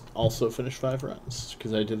guys also finished 5 runs,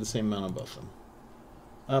 because I did the same amount on both of them.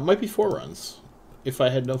 It might be 4 runs, if I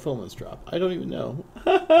had no filaments drop. I don't even know.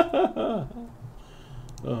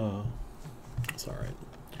 Oh, it's alright.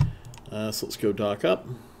 So let's go dock up.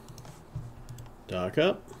 Dock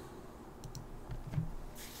up.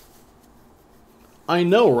 I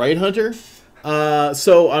know, right, Hunter?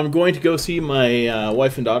 So I'm going to go see my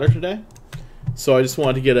wife and daughter today. So I just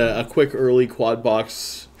wanted to get a quick early quad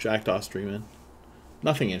box Jackdaw stream in.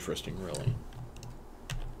 Nothing interesting, really.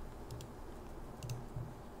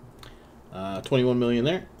 21 million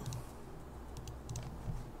there.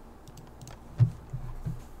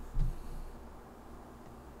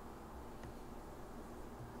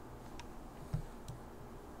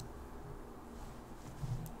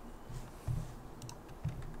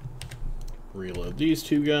 Reload these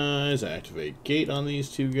 2 guys. Activate gate on these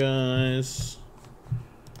 2 guys.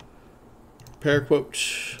 Repair quote.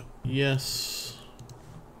 Yes.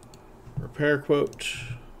 Repair quote.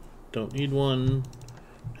 Don't need one.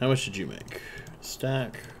 How much did you make?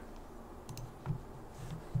 Stack.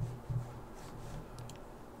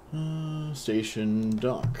 Station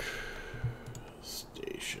dock.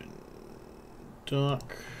 Station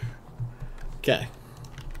dock. Okay.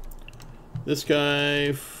 This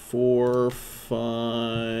guy, 4,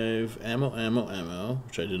 5, ammo,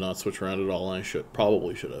 which I did not switch around at all, and I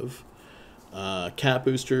probably should have. Cat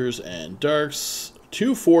boosters and darks,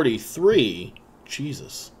 243.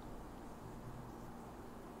 Jesus.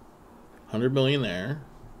 100 million there.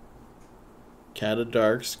 Cat of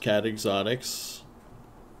darks, cat exotics.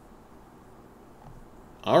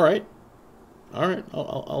 All right.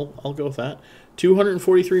 I'll go with that.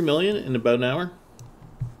 243 million in about an hour.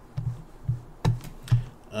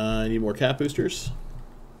 I need more cat boosters.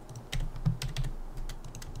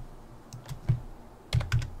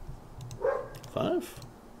 Five?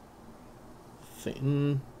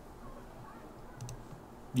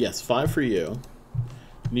 Yes, 5 for you.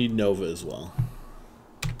 Need Nova as well.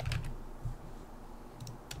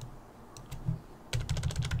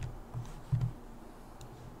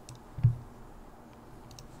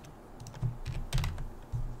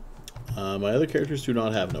 My other characters do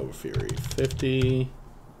not have Nova Fury. 50...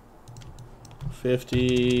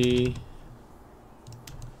 50,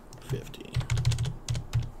 50.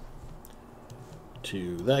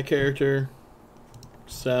 To that character,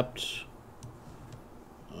 accept.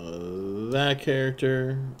 That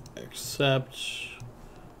character, accept.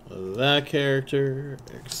 That character,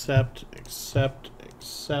 accept, accept,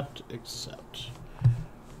 accept, accept.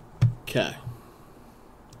 Okay.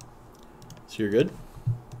 So you're good?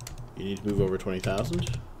 You need to move over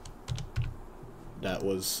 20,000. That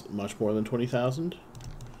was much more than 20,000.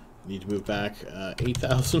 Need to move back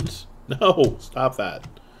 8,000. No, stop that.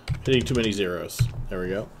 Hitting too many zeros. There we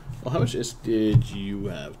go. Well, how much did you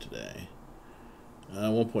have today?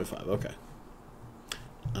 1.5. Okay.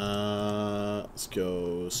 Let's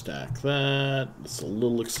go stack that. It's a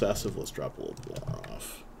little excessive. Let's drop a little more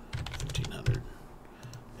off. 1,500.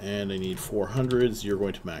 And I need 400s. You're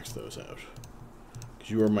going to max those out.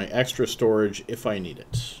 Because you are my extra storage if I need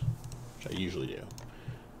it. Which I usually do.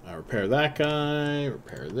 Repair that guy,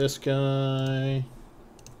 repair this guy.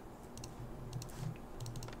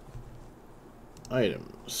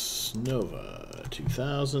 Items, Nova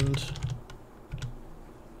 2000.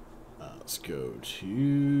 Let's go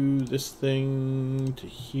to this thing, to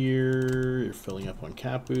here. You're filling up on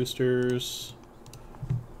cap boosters.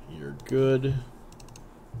 You're good.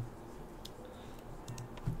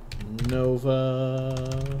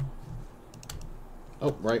 Nova.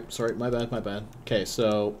 Oh, right. Sorry. My bad. My bad. Okay,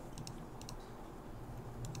 so...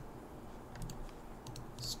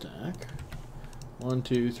 Stack. 1,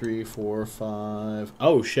 2, 3, 4, 5...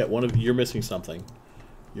 Oh, shit. You're missing something.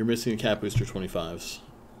 You're missing a cat booster 25s.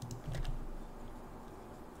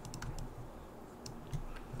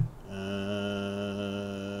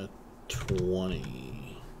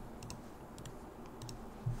 20.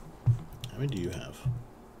 How many do you have?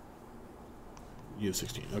 You have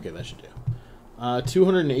 16. Okay, that should do.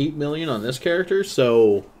 208 million on this character,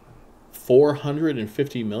 so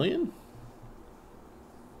 450 million?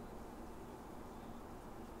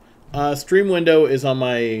 Stream window is on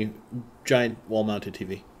my giant wall-mounted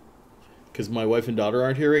TV. Because my wife and daughter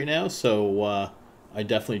aren't here right now, so I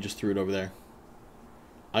definitely just threw it over there.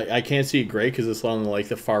 I can't see it great because it's on like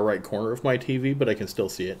the far right corner of my TV, but I can still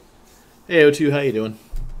see it. Hey, O2, how you doing?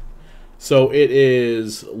 So it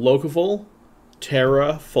is Locavol,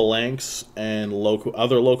 Terra, Phalanx, and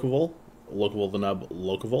other Locavol. Locavol the Nub,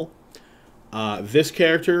 Locavol. This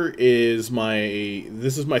character is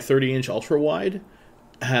this is my 30-inch ultra-wide.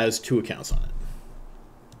 Has 2 accounts on it.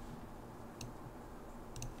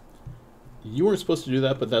 You weren't supposed to do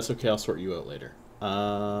that, but that's okay. I'll sort you out later.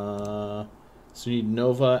 So you need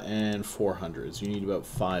Nova and 400s. You need about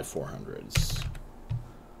 5 400s.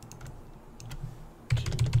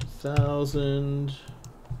 2,000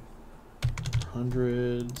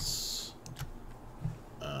 hundreds.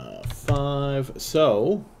 5.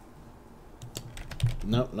 So,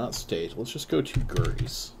 nope, not state. Let's just go to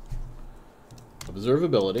Gurries.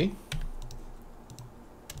 Observability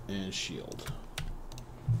and shield.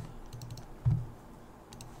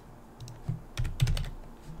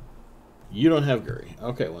 You don't have Gurry.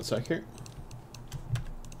 Okay, one sec here.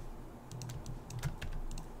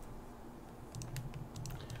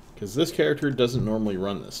 Because this character doesn't normally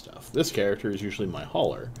run this stuff. This character is usually my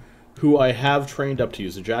hauler, who I have trained up to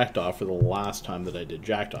use a Jackdaw for the last time that I did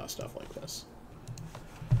Jackdaw stuff like this.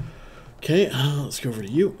 Okay, let's go over to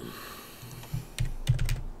you.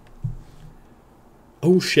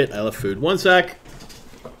 Oh shit, I left food. One sec.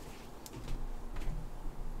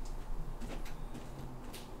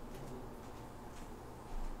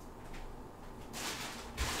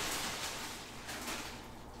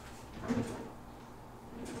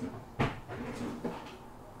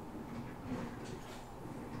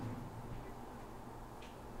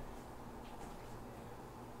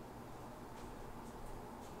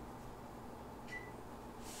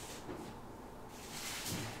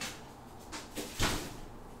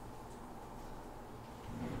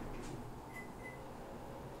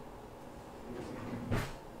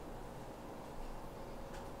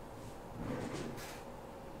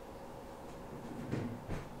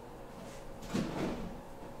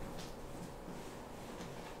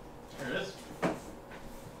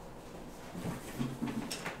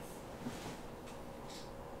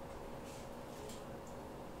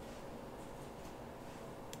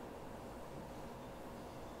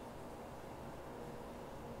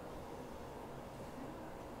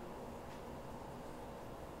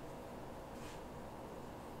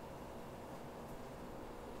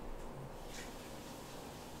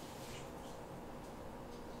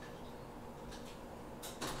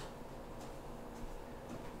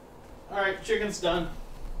 Alright, chicken's done.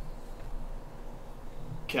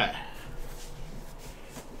 Okay.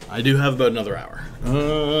 I do have about another hour.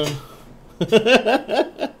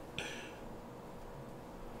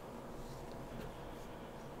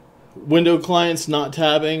 Window clients not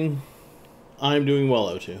tabbing. I'm doing well,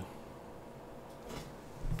 O2.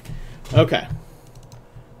 Okay.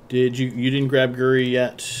 You didn't grab Gurry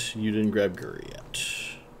yet? You didn't grab Gurry yet.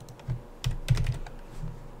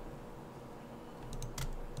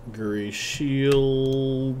 Gurry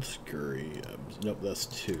shield, Gurry, nope, that's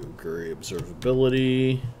 2. Gurry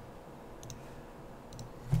observability.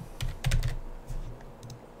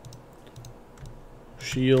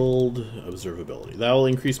 Shield, observability. That will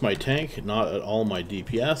increase my tank, not at all my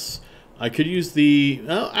DPS. I could use the,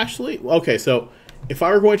 oh, actually, okay, so if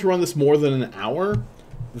I were going to run this more than an hour,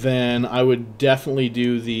 then I would definitely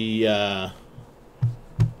do the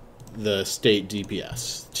state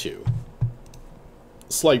DPS too.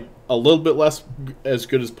 It's like a little bit less as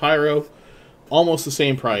good as Pyro, almost the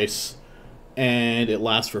same price, and it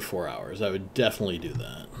lasts for 4 hours. I would definitely do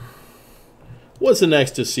that. What's the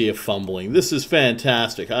next to see of fumbling? This is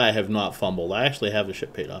fantastic. I have not fumbled. I actually have the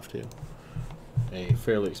ship paid off too. A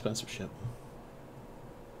fairly expensive ship.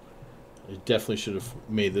 I definitely should have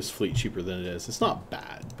made this fleet cheaper than it is. It's not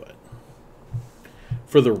bad, but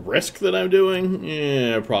for the risk that I'm doing,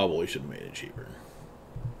 yeah, I probably should have made it cheaper.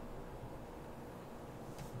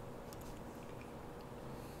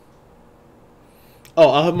 Oh,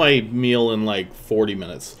 I'll have my meal in like 40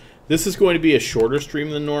 minutes. This is going to be a shorter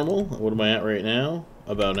stream than normal. What am I at right now?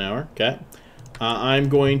 About an hour. Okay. I'm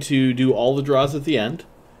going to do all the draws at the end.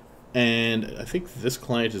 And I think this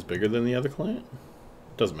client is bigger than the other client.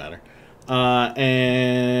 Doesn't matter.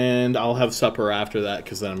 And I'll have supper after that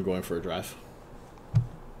because then I'm going for a drive.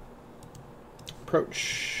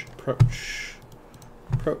 Approach. Approach.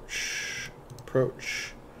 Approach.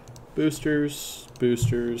 Approach. Boosters.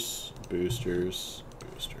 Boosters. Boosters.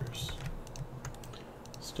 Boosters.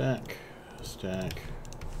 Stack. Stack.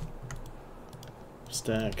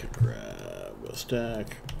 Stack. Grab.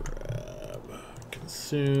 Stack. Grab.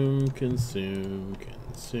 Consume. Consume.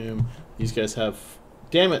 Consume. These guys have...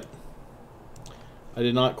 Damn it! I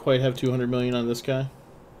did not quite have 200 million on this guy.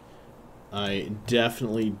 I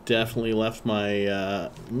definitely left my...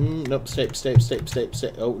 nope, stay.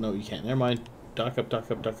 Oh, no, you can't. Never mind. Dock up.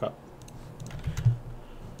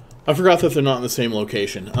 I forgot that they're not in the same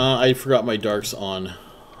location. I forgot my darks on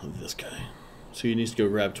this guy. So you need to go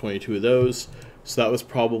grab 22 of those. So that was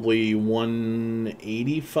probably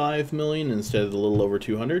 185 million instead of a little over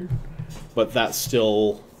 200. But that's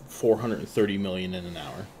still 430 million in an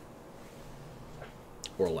hour.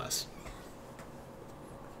 Or less.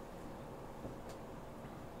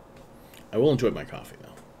 I will enjoy my coffee, though.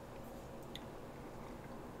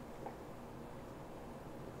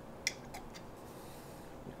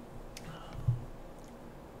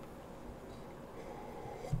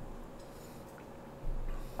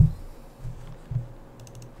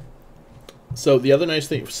 So the other nice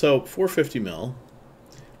thing, so 450 mil,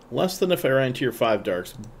 less than if I ran tier 5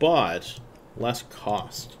 darks, but less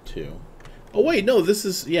cost too. Oh wait, no, this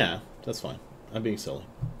is, yeah, that's fine. I'm being silly.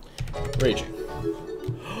 Raging.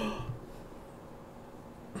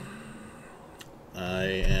 I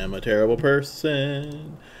am a terrible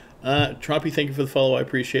person. Trompy, thank you for the follow. I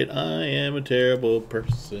appreciate it. I am a terrible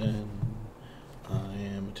person. I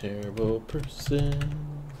am a terrible person.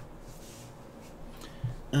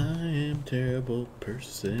 I am a terrible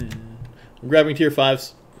person. I'm grabbing tier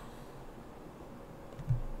 5s.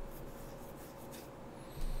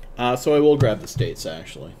 So I will grab the states,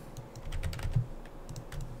 actually.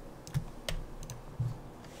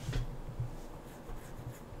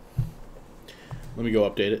 Let me go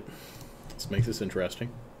update it. Let's make this interesting.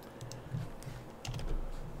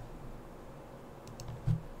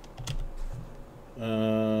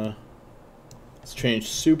 Let's change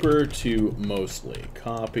super to mostly.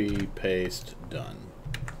 Copy, paste, done.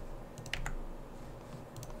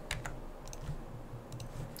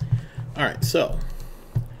 Alright, so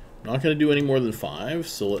not going to do any more than 5,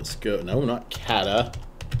 so let's go. No, not cata.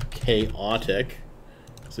 Chaotic.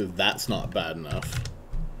 So that's not bad enough.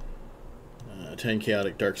 10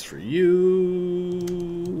 chaotic darks for you.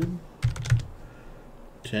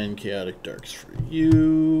 10 chaotic darks for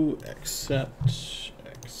you. Accept.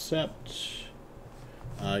 Accept.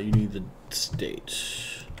 You need the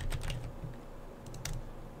state.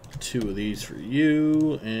 2 of these for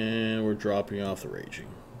you, and we're dropping off the raging.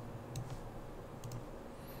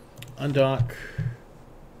 Undock.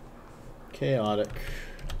 Chaotic.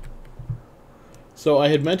 So I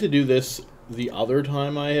had meant to do this the other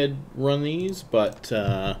time I had run these, but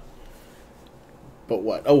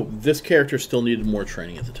what? Oh, this character still needed more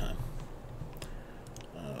training at the time.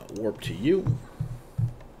 Warp to you.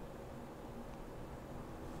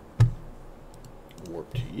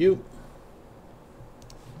 Warp to you.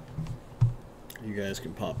 You guys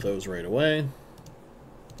can pop those right away.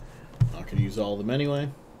 Not going to use all of them anyway.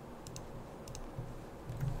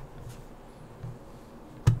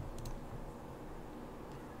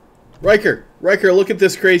 Riker, look at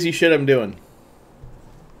this crazy shit I'm doing.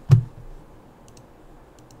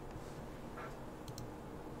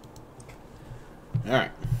 All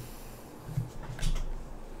right.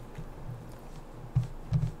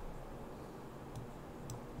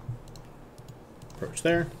 Approach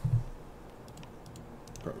there.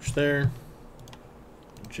 Approach there.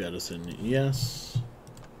 Jettison, yes.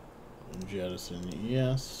 Jettison,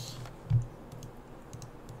 yes.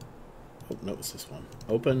 Oh, no, it's this one.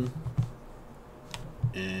 Open.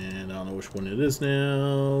 And I don't know which one it is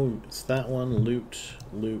now. It's that one. Loot.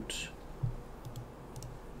 Loot.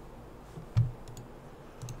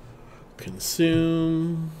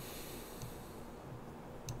 Consume.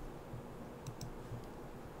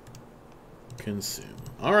 Consume.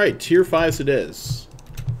 Alright, tier 5s it is.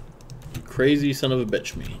 You crazy son of a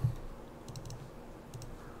bitch me.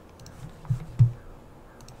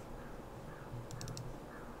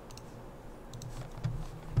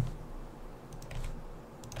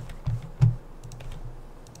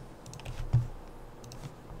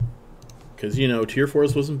 Because, you know, tier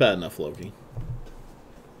 4s wasn't bad enough, Loki.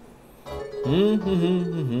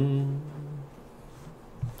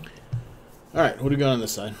 Alright, what do we got on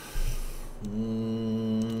this side?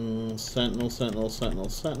 Sentinel, Sentinel, Sentinel,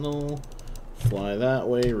 Sentinel. Fly that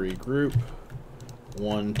way, regroup.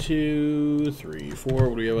 1, 2, 3, 4. What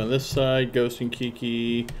do we have on this side? Ghost and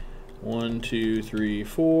Kiki. 1, 2, 3,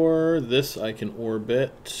 4. This I can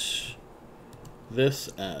orbit. This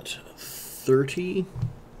at 30.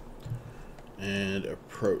 And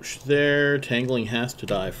approach there. Tangling has to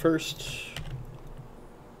die first.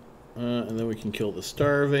 And then we can kill the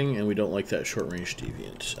starving, and we don't like that short-range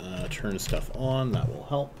deviant. Turn stuff on, that will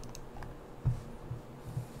help.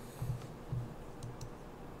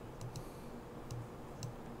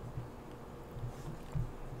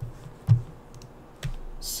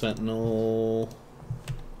 Sentinel,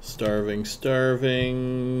 starving,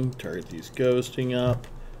 starving. Target these ghosting up.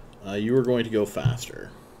 You are going to go faster.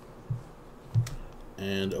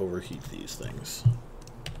 And overheat these things.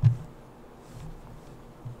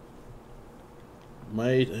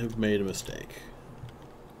 Might have made a mistake.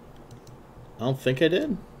 I don't think I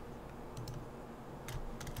did.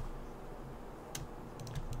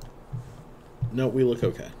 No, we look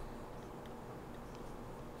okay.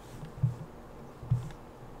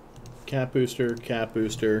 Cat booster, cat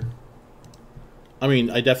booster. I mean,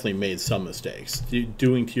 I definitely made some mistakes.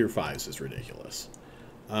 Doing tier 5s is ridiculous.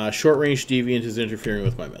 Short range deviant is interfering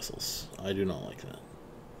with my missiles. I do not like that.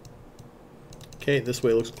 Okay, this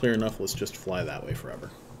way looks clear enough. Let's just fly that way forever.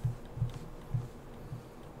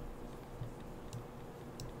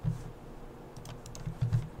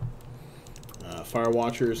 Fire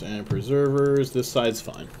Watchers and Preservers. This side's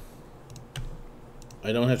fine.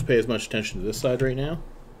 I don't have to pay as much attention to this side right now.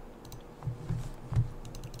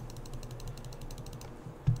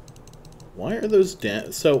 Why are those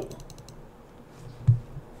so...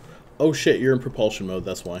 Oh shit, you're in propulsion mode,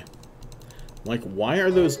 that's why. Like, why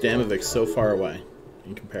are those Damoviks so far away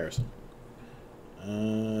in comparison?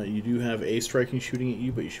 You do have a striking shooting at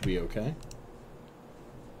you, but you should be okay.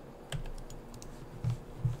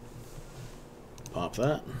 Pop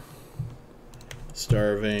that.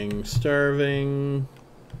 Starving, starving.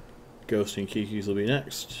 Ghosting Kikis will be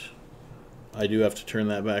next. I do have to turn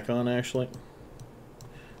that back on, actually.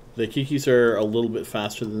 The Kikis are a little bit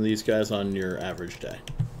faster than these guys on your average day.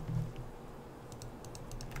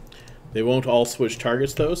 They won't all switch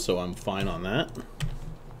targets, though, so I'm fine on that.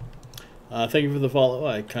 Thank you for the follow.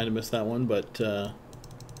 I kind of missed that one, but I'm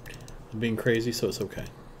being crazy, so it's okay.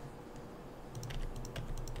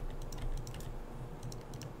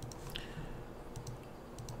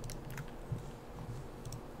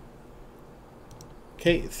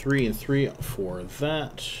 Okay, 3 and 3 for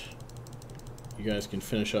that. You guys can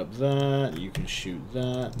finish up that. You can shoot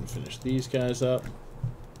that and finish these guys up.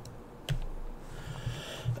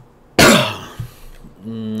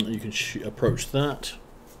 You can approach that.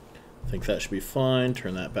 I think that should be fine.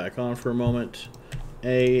 Turn that back on for a moment.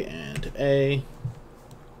 A and A.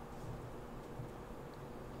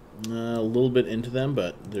 A little bit into them,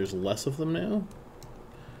 but there's less of them now.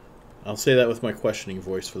 I'll say that with my questioning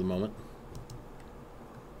voice for the moment.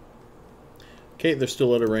 Okay, they're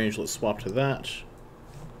still out of range. Let's swap to that.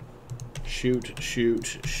 Shoot,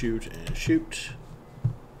 shoot, shoot, and shoot.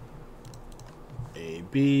 A,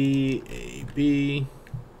 B, A, B.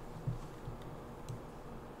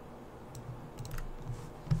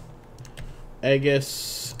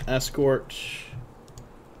 Aegis, escort.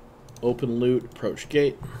 Open loot, approach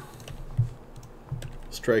gate.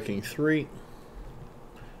 Striking 3.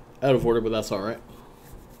 Out of order, but that's alright.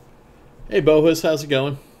 Hey, Bohus, how's it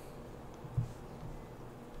going?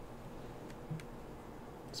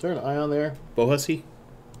 Is there an eye on there? Bohusy?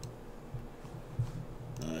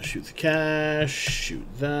 Shoot the cash. Shoot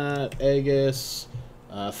that. Aegis.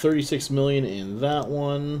 36 million in that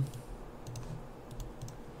one.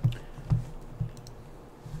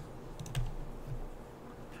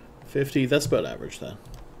 $50. That's about average then.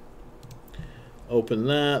 Open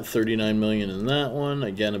that. 39 million in that one.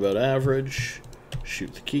 Again, about average.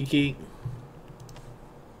 Shoot the Kiki.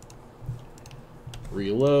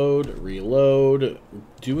 Reload, reload.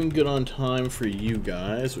 Doing good on time for you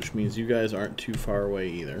guys, which means you guys aren't too far away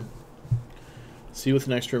either. See what the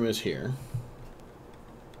next room is here.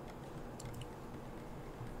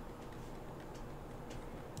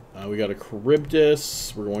 We got a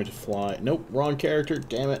Charybdis. We're going to fly. Nope, wrong character.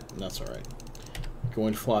 Damn it. That's alright.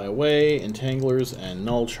 Going to fly away. Entanglers and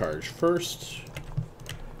Null Charge first.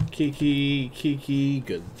 Kiki, Kiki.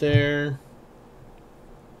 Good there.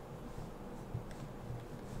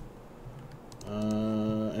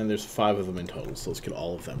 And there's 5 of them in total, so let's get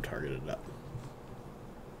all of them targeted up.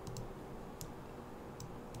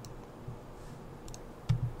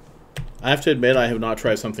 I have to admit, I have not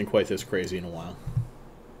tried something quite this crazy in a while.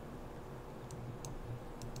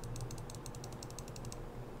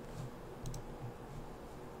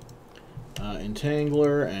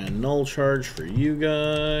 Entangler and Null Charge for you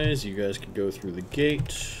guys. You guys can go through the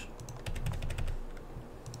gate.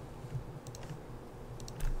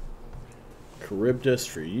 Charybdis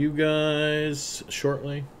for you guys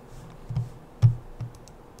shortly.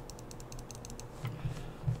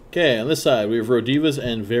 Okay, on this side we have Rodivas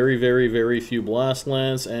and very, very, very few Blast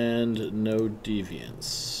Lance and no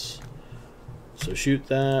Deviants. So shoot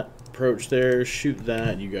that, approach there, shoot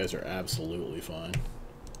that. You guys are absolutely fine.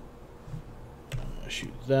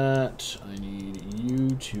 Shoot that. I need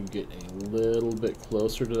you to get a little bit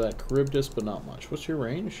closer to that Charybdis, but not much. What's your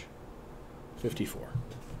range? 54.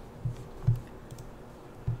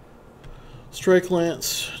 Strike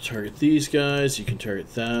Lance, target these guys, you can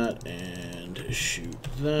target that, and shoot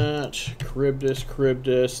that. Charybdis,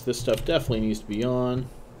 Charybdis, this stuff definitely needs to be on.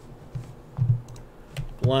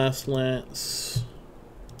 Blast Lance.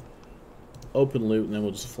 Open loot, and then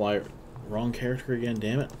we'll just fly. Wrong character again,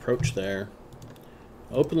 damn it. Approach there.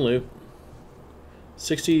 Open loot.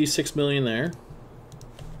 66 million there.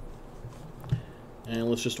 And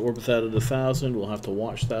let's just orbit that at 1,000. We'll have to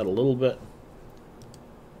watch that a little bit.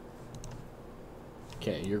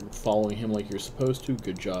 Okay, you're following him like you're supposed to.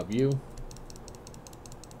 Good job, you.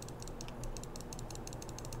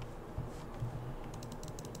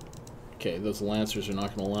 Okay, those Lancers are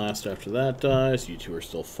not going to last after that dies. You two are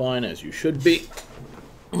still fine, as you should be.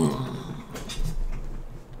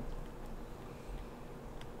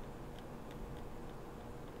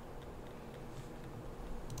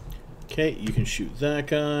 Okay, you can shoot that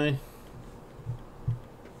guy.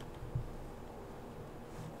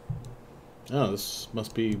 Oh, this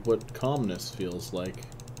must be what calmness feels like.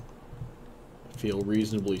 I feel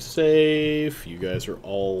reasonably safe. You guys are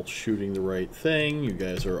all shooting the right thing. You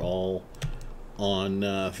guys are all on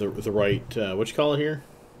the right, what you call it here?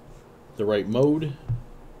 The right mode.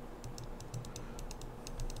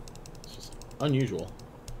 It's just unusual.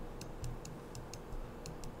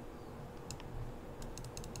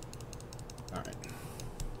 Alright.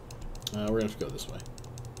 We're going to have to go this way.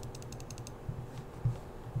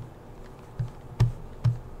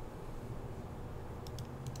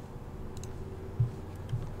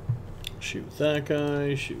 Shoot that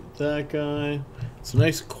guy, shoot that guy. It's a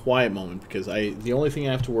nice quiet moment because the only thing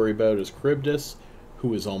I have to worry about is Charybdis,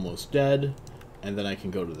 who is almost dead, and then I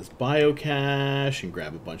can go to this biocache and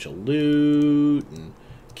grab a bunch of loot and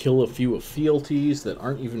kill a few Ephialtes that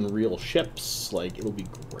aren't even real ships. Like, it'll be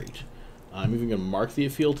great. I'm even going to mark the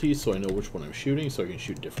Ephialtes so I know which one I'm shooting, so I can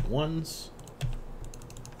shoot different ones.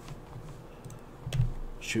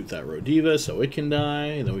 Shoot that Rodiva so it can die,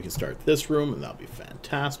 and then we can start this room, and that'll be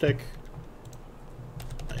fantastic.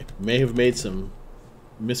 I may have made some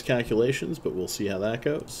miscalculations, but we'll see how that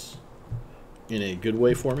goes. In a good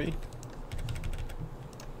way for me.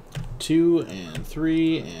 2 and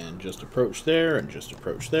 3, and just approach there, and just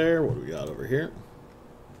approach there. What do we got over here?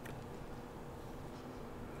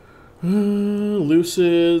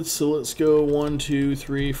 Lucid, so let's go 1, 2,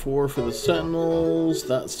 3, 4 for the Sentinels.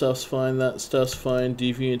 That stuff's fine, that stuff's fine.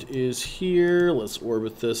 Deviant is here. Let's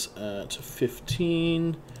orbit this at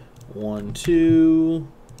 15. 1, 2,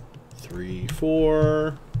 3,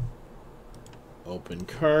 4. Open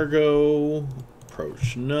cargo.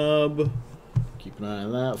 Approach nub. Keep an eye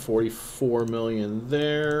on that. 44 million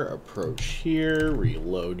there. Approach here.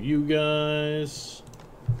 Reload you guys.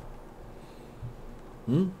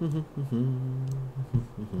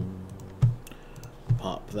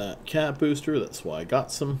 Pop that cat booster. That's why I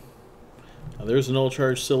got some. There's an old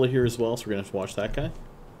charge Scylla here as well, so we're going to have to watch that guy.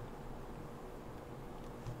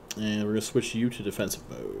 And we're going to switch you to defensive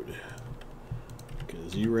mode.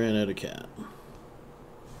 Because you ran out of cat.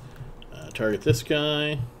 Target this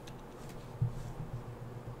guy.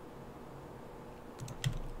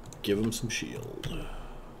 Give him some shield.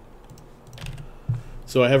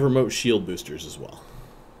 So I have remote shield boosters as well.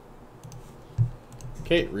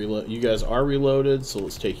 Okay, reload. You guys are reloaded, so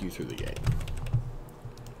let's take you through the gate.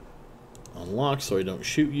 Unlock so I don't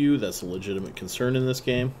shoot you. That's a legitimate concern in this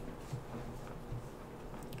game.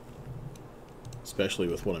 Especially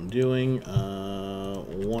with what I'm doing.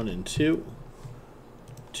 1 and 2.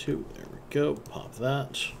 2, there we go. Pop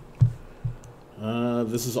that.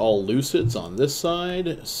 This is all Lucids on this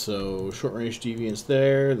side, so short-range deviants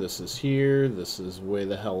there. This is here. This is way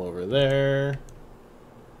the hell over there.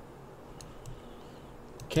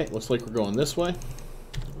 Okay, looks like we're going this way.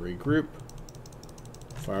 Regroup.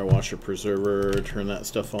 Firewatcher, Preserver, turn that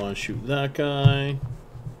stuff on, shoot that guy.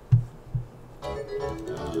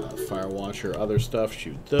 Firewatcher, other stuff,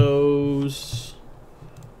 shoot those.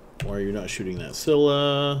 Why are you not shooting that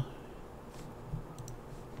Scylla?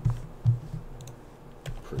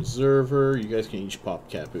 Preserver, you guys can each pop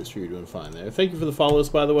cat booster. You're doing fine there. Thank you for the follows,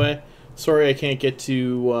 by the way. Sorry I can't get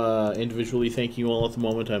to individually thank you all at the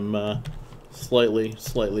moment. I'm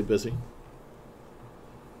slightly busy.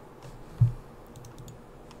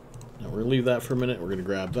 Now we're gonna leave that for a minute. We're gonna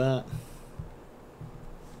grab that.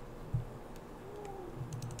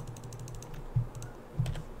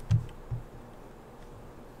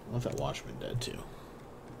 I want that Watchman dead too.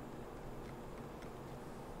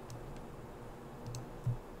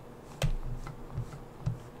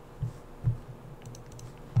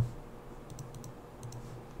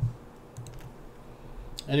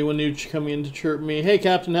 Anyone new coming in to chirp me? Hey,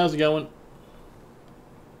 Captain, how's it going?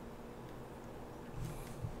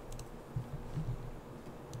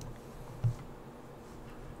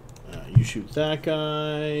 You shoot that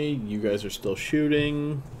guy. You guys are still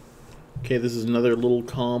shooting. Okay, this is another little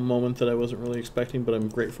calm moment that I wasn't really expecting, but I'm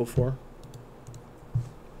grateful for.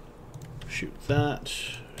 Shoot that.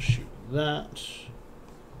 Shoot that.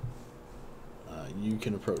 You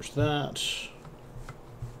can approach that.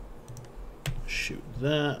 Shoot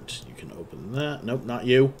that. You can open that. Nope, not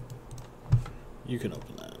you. You can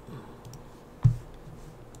open that.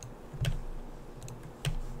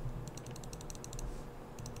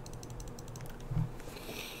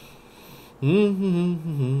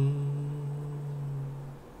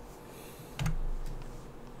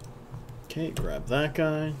 Okay, grab that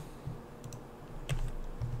guy.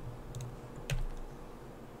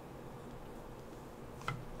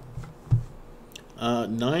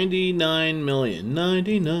 $99 million.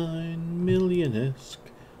 99 million-esque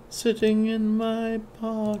sitting in my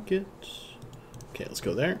pocket. Okay, let's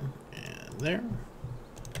go there. And there.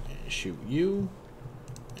 And shoot you.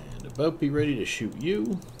 And about be ready to shoot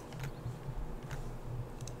you.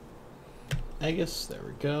 I guess. There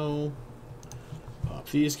we go. Pop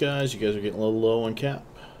these guys. You guys are getting a little low on cap.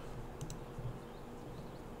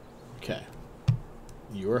 Okay.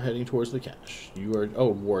 You are heading towards the cache. You are... Oh,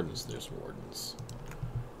 wardens. There's wardens.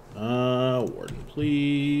 Warden,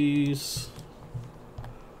 please.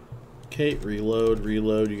 Okay, reload,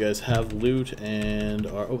 reload. You guys have loot and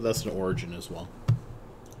are... Oh, that's an origin as well.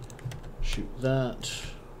 Shoot that.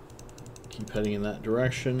 Keep heading in that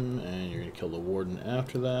direction, and you're going to kill the warden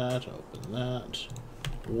after that. Open that.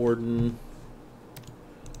 Warden.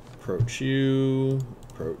 Approach you.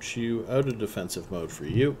 Approach you. Out of defensive mode for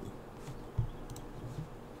you.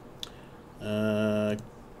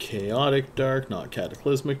 Chaotic dark, not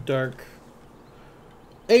cataclysmic dark.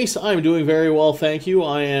 Ace, I'm doing very well, thank you.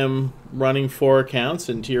 I am running 4 accounts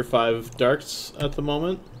in tier 5 darks at the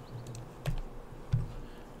moment.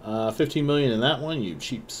 15 million in that one, you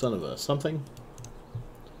cheap son of a something.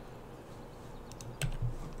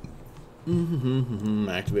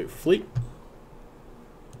 Activate fleet.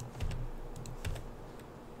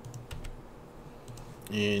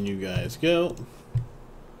 And you guys go.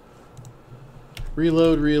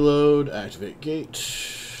 Reload, reload, activate gate.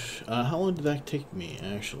 How long did that take me,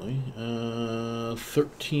 actually?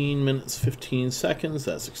 13 minutes, 15 seconds.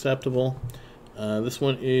 That's acceptable. This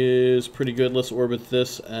one is pretty good. Let's orbit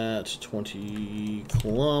this at 20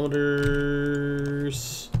 kilometers.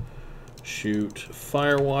 Shoot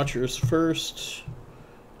fire watchers first.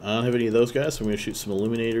 I don't have any of those guys, so I'm going to shoot some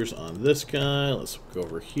illuminators on this guy. Let's go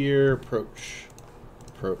over here. Approach.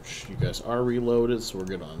 Approach. You guys are reloaded, so we're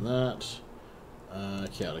good on that.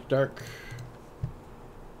 Chaotic dark.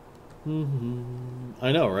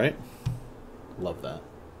 I know, right? Love that.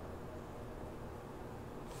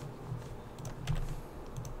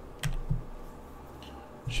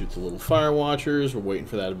 Shoot the little fire watchers. We're waiting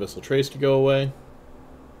for that abyssal trace to go away.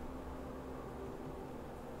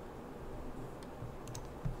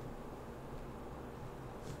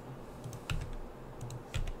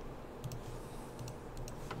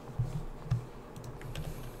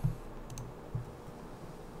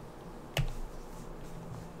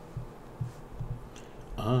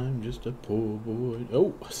 I'm just a poor boy.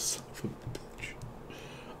 Oh, son of a bitch.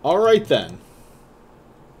 All right, then.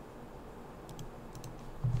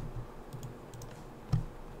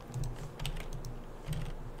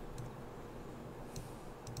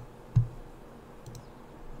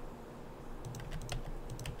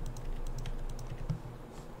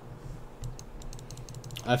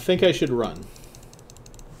 I think I should run.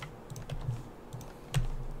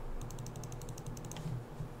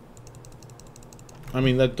 I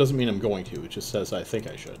mean, that doesn't mean I'm going to. It just says I think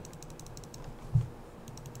I should.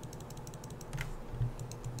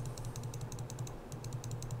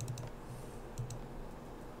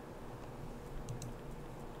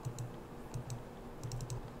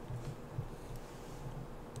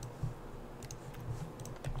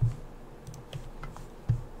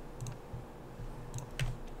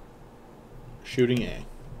 Shooting A.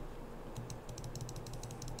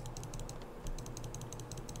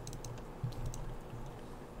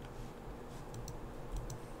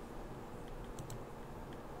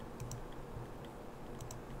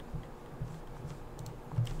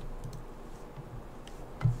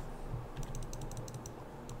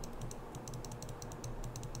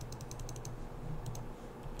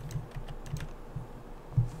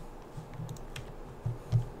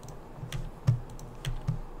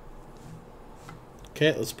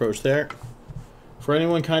 Okay, let's approach there. For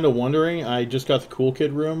anyone kind of wondering, I just got the Cool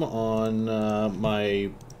Kid room on my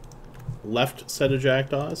left set of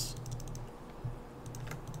Jackdaws.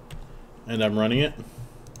 And I'm running it.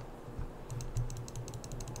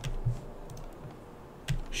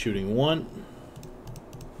 Shooting one.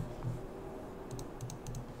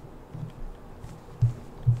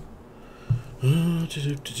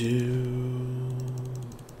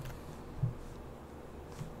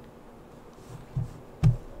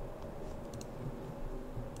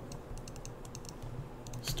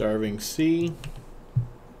 Starving C.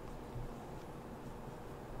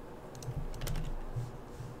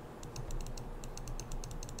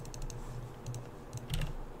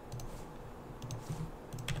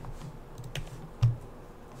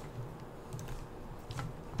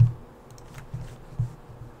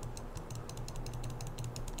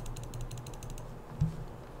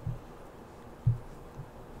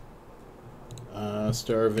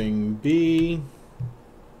 Starving B.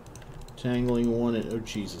 Tangling 1 and... oh,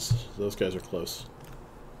 Jesus. Those guys are close.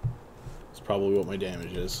 That's probably what my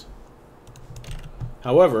damage is.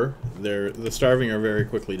 However, the starving are very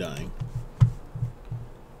quickly dying.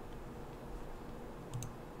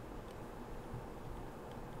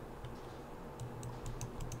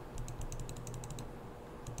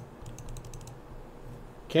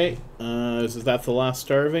 Okay. Is that the last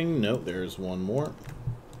starving? No, there's one more.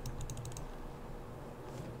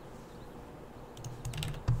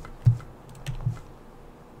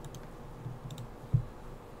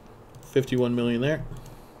 $51 million there.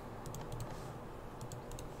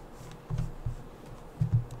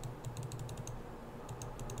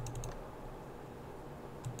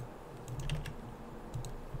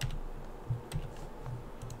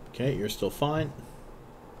 Okay, you're still fine.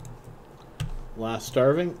 Last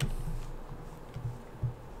starving.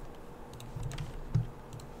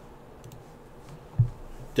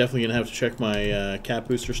 Definitely gonna have to check my cat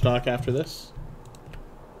booster stock after this.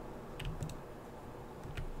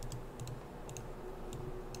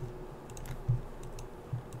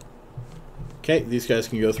 Okay, these guys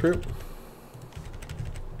can go through.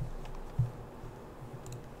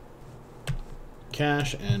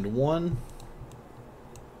 Cash and 1.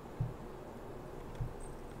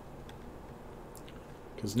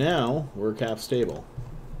 Because now we're cap stable.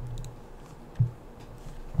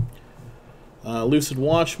 Lucid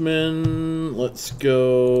Watchman. Let's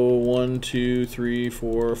go 1, 2, 3,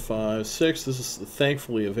 4, 5, 6. This is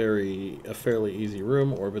thankfully a fairly easy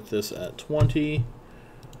room. Orbit this at 20.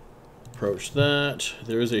 Approach that.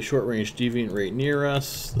 There is a short-range deviant right near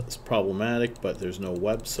us. That's problematic, but there's no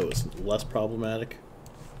web, so it's less problematic.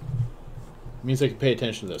 It means I can pay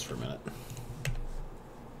attention to this for a minute.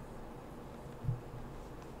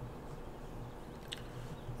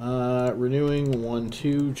 Renewing 1,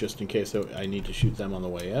 2, just in case I need to shoot them on the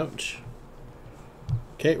way out.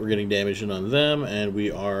 Okay, we're getting damage in on them, and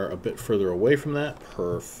we are a bit further away from that.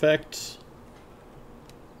 Perfect.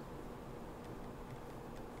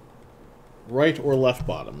 Right or left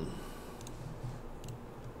bottom?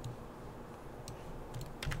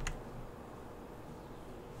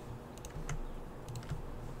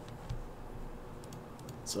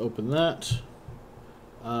 Let's open that.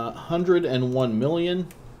 101 million.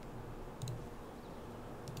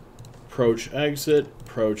 Approach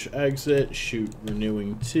exit, shoot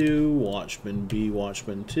renewing 2, Watchman B,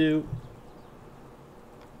 Watchman 2.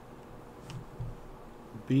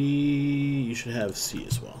 B, you should have C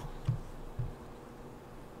as well.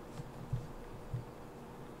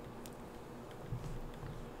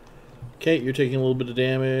 Okay, you're taking a little bit of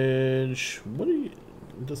damage. What are you...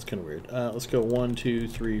 That's kind of weird. Let's go 1, 2,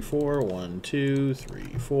 3, 4. 1, 2, 3,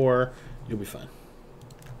 4. You'll be fine.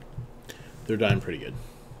 They're dying pretty good.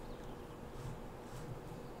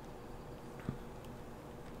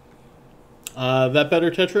 That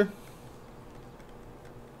better, Tetra?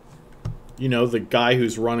 You know, the guy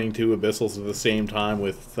who's running 2 abyssals at the same time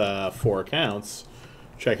with 4 accounts.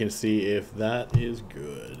 Checking to see if that is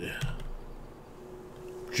good.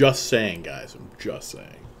 Just saying, guys. I'm just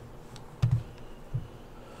saying.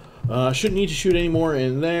 Shouldn't need to shoot any more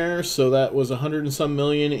in there, so that was 100 and some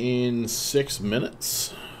million in 6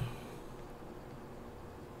 minutes.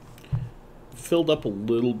 Filled up a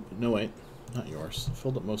little... No, wait. Not yours.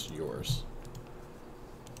 Filled up most of yours.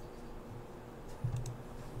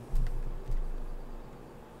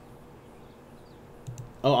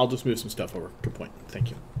 Oh, I'll just move some stuff over. Good point.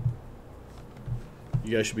 Thank you.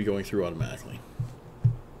 You guys should be going through automatically.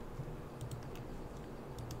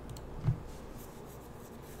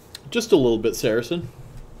 Just a little bit, Saracen.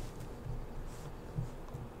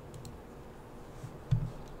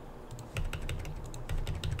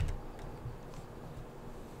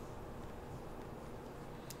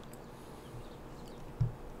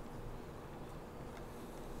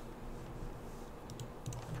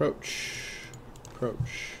 Approach.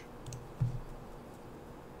 Approach.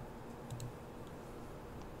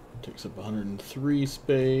 Takes up 103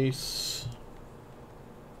 space.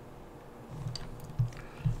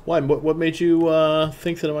 Why? What made you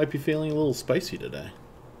think that it might be feeling a little spicy today?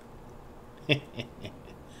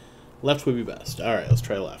 Left would be best. All right, let's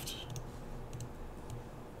try left.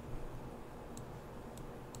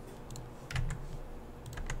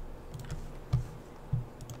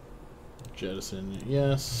 Jettison,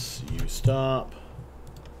 yes. You stop.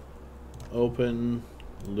 Open.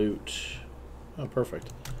 Loot. Oh,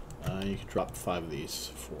 perfect. You can drop 5 of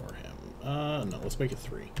these for him. No, let's make it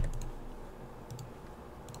 3.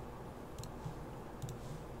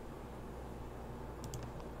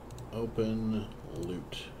 Open.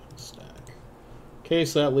 Loot. Stack. Okay,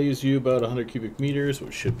 so that leaves you about 100 cubic meters,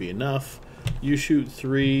 which should be enough. You shoot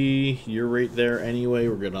 3. You're right there anyway.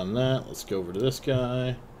 We're good on that. Let's go over to this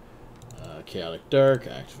guy. Chaotic Dark.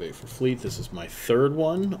 Activate for fleet. This is my 3rd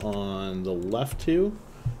one on the left 2,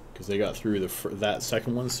 because they got through that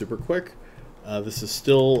second one super quick. This is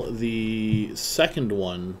still the 2nd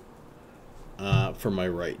one for my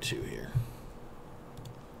right 2 here.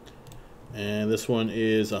 And this one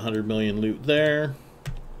is 100 million loot there.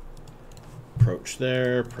 Approach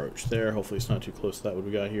there, approach there. Hopefully it's not too close to that. What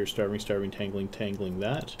we got here? Starving, starving, tangling, tangling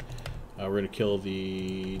that. We're going to kill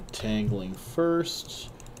the tangling first.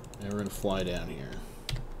 And we're going to fly down here.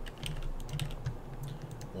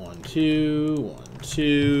 1, 2, 1,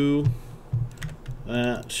 2.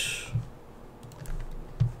 That.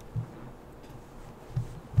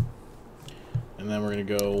 And then we're going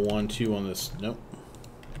to go 1, 2 on this. Nope.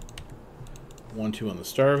 1, 2 on the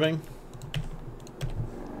starving.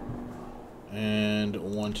 And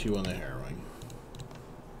 1, 2 on the harrowing.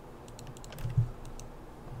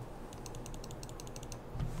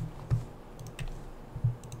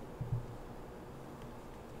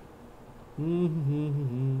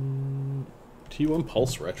 T1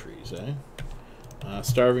 pulse retries, eh?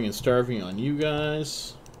 Starving and starving on you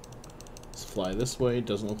guys. Let's fly this way.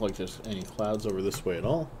 Doesn't look like there's any clouds over this way at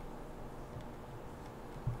all.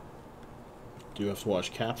 Do have to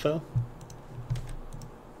watch cap though.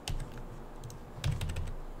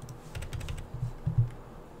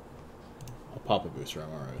 I'll pop a booster.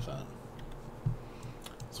 I'm alright with that.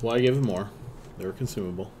 That's why I gave them more. They were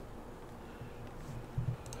consumable.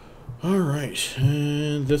 Alright,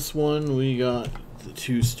 and this one we got the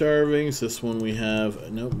 2 starvings. This one we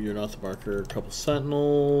have, nope, you're not the marker, a couple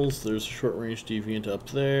sentinels. There's a short range deviant up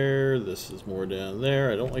there. This is more down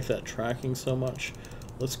there. I don't like that tracking so much.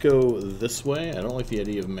 Let's go this way. I don't like the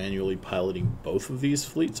idea of manually piloting both of these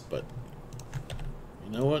fleets, but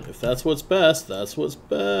you know what? If that's what's best, that's what's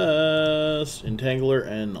best. Entangler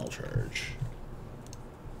and null charge.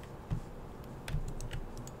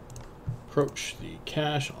 Approach the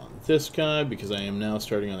cache on this guy because I am now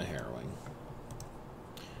starting on the harrowing.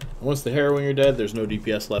 And once the harrowing are dead, there's no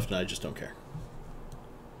DPS left and I just don't care.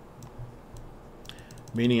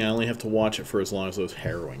 Meaning I only have to watch it for as long as those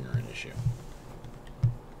harrowing are an issue.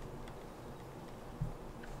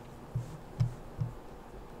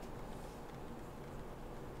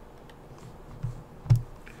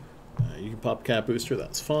 You can pop cap booster,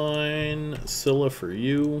 that's fine. Scylla for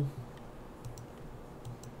you.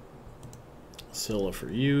 Scylla for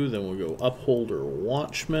you, then we'll go Upholder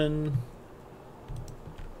Watchman.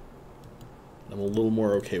 I'm a little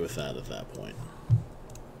more okay with that at that point.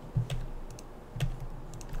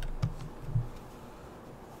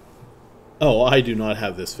 Oh, I do not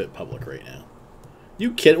have this fit public right now.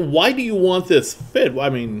 You kidding? Why do you want this fit? I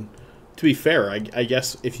mean, to be fair, I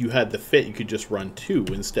guess if you had the fit, you could just run 2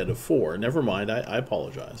 instead of 4. Never mind, I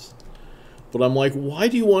apologize. But I'm like, why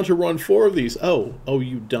do you want to run 4 of these? Oh,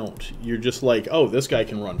 you don't. You're just like, oh, this guy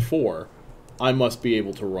can run 4. I must be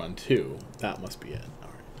able to run 2. That must be it. All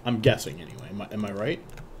right. I'm guessing anyway. Am I right?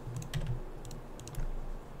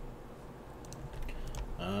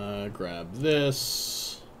 Grab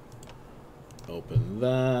this. Open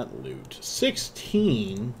that. Loot.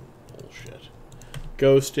 16. Bullshit.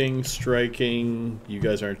 Ghosting, striking. You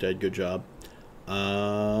guys aren't dead. Good job.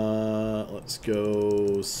 Let's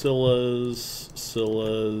go Scylla's.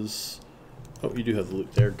 Oh, you do have the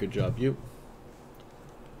loot there. Good job, you.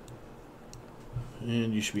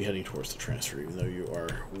 And you should be heading towards the transfer, even though you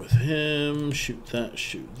are with him. Shoot that,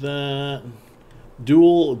 shoot that.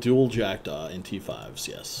 Dual Jackdaw in T5s,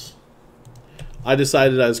 yes. I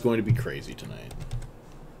decided I was going to be crazy tonight.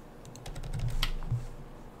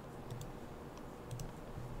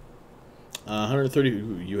 Uh, 130,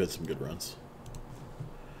 ooh, you had some good runs.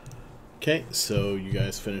 Okay, so you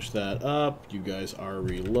guys finished that up. You guys are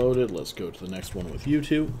reloaded. Let's go to the next one with you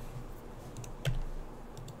two.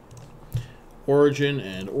 Origin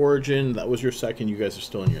and Origin. That was your second. You guys are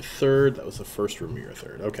still in your third. That was the first room of your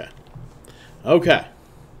third. Okay. Okay.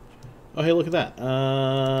 Oh, hey, look at that.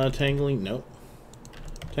 Tangling. Nope.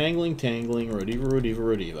 Tangling.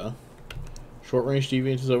 Rodiva. Short range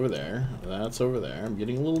deviant is over there. That's over there. I'm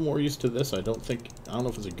getting a little more used to this. I don't know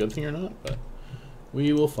if it's a good thing or not, but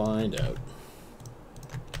we will find out.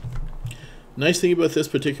 Nice thing about this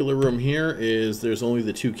particular room here is there's only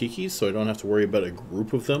the 2 Kikis, so I don't have to worry about a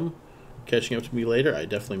group of them catching up to me later. I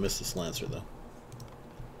definitely missed this Lancer, though.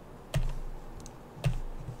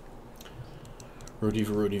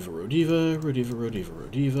 Rodiva, Rodiva, Rodiva, Rodiva, Rodiva,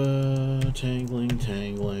 Rodiva, tangling,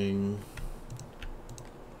 tangling.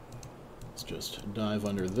 Let's just dive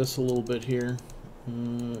under this a little bit here.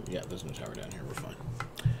 Yeah, there's no tower down here, we're fine.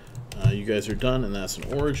 You guys are done, and that's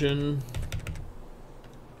an origin.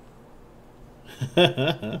 You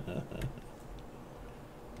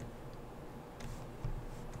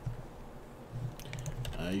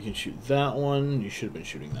can shoot that one. You should have been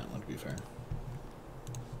shooting that one, to be fair.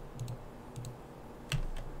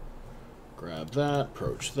 Grab that,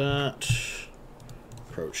 approach that.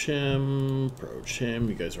 Approach him, approach him.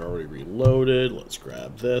 You guys are already reloaded. Let's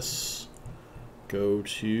grab this. Go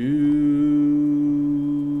to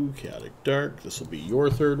Chaotic Dark. This will be your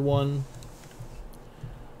 3rd one.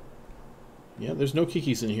 Yeah, there's no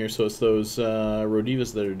Kikis in here, so it's those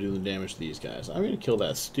Rodivas that are doing the damage to these guys. I'm going to kill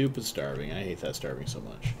that stupid Starving. I hate that Starving so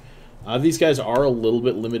much. These guys are a little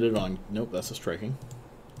bit limited on... Nope, that's a striking.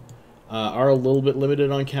 Are a little bit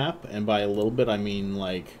limited on cap, and by a little bit I mean,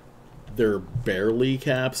 like, they're barely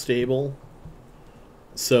cap stable.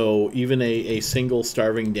 So even a single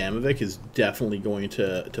Starving Damavik is definitely going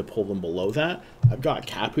to pull them below that. I've got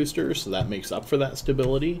cap boosters, so that makes up for that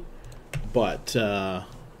stability. But...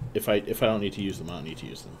 If I don't need to use them, I don't need to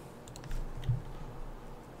use them.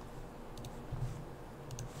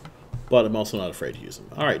 But I'm also not afraid to use them.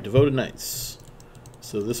 Alright, Devoted Knights.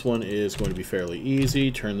 So this one is going to be fairly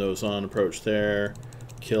easy. Turn those on, approach there.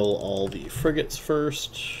 Kill all the frigates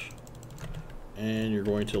first. And you're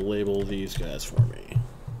going to label these guys for me.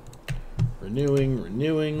 Renewing,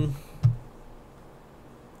 renewing.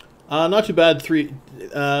 Not too bad,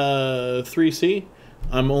 3C.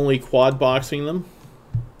 I'm only quad boxing them.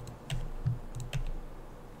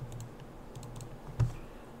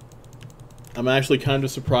 I'm actually kind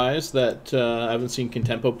of surprised that I haven't seen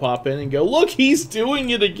Contempo pop in and go, look, he's doing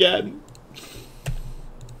it again!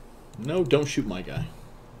 No, don't shoot my guy.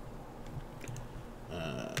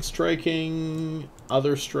 Striking,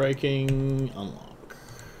 other striking, unlock.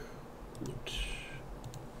 Loot.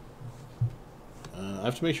 I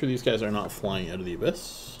have to make sure these guys are not flying out of the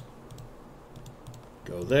abyss.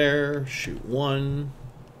 Go there, shoot one.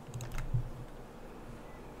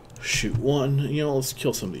 Shoot one. You know, let's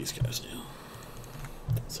kill some of these guys now.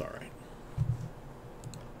 It's alright.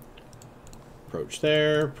 Approach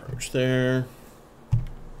there, approach there.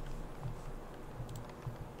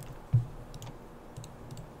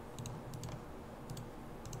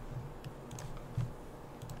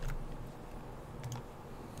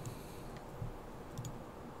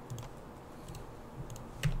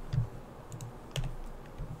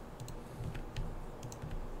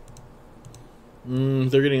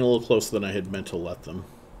 They're getting a little closer than I had meant to let them.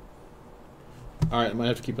 Alright, I might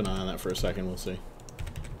have to keep an eye on that for a second. We'll see.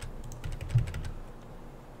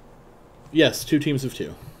 Yes, 2 teams of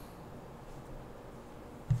 2.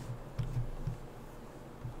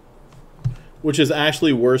 Which is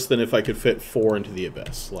actually worse than if I could fit 4 into the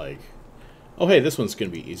abyss. Like, oh hey, this one's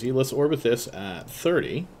going to be easy. Let's orbit this at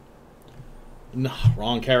 30. No,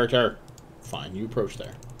 wrong character. Fine, you approach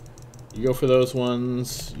there. You go for those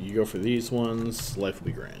ones. You go for these ones. Life will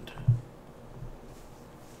be grand.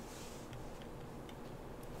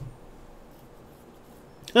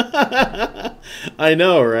 I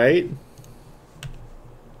know, right?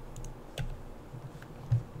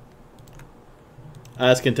 I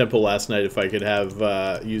asked Contempo last night if I could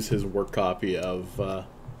have use his work copy of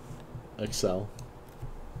Excel.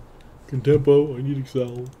 Contempo, I need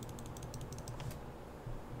Excel.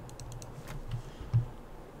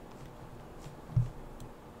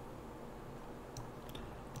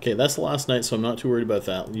 Okay, that's the last night, so I'm not too worried about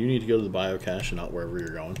that. You need to go to the biocache and not wherever you're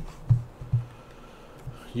going.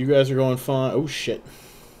 You guys are going fine. Oh, shit.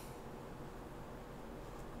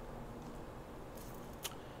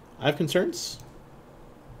 I have concerns.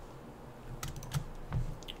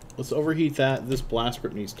 Let's overheat that. This blast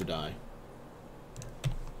script needs to die.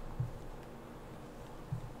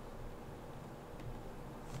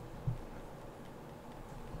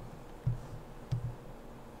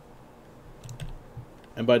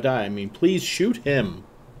 And by die, I mean please shoot him.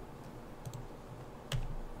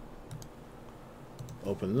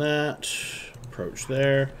 Open that. Approach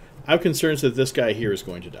there. I have concerns that this guy here is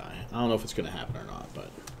going to die. I don't know if it's going to happen or not,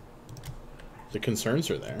 but the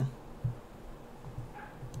concerns are there.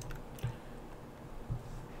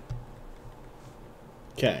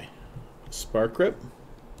 Okay. Spark grip.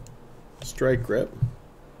 Strike grip.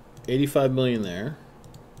 85 million there.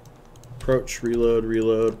 Approach, reload,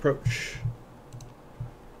 reload, approach.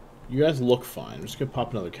 You guys look fine. I'm just going to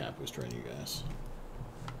pop another cap booster on you guys.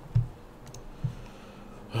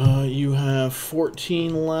 You have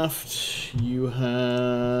 14 left. You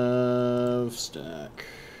have stack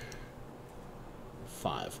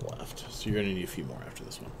 5 left. So you're going to need a few more after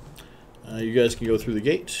this one. You guys can go through the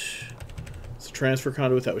gate. It's a transfer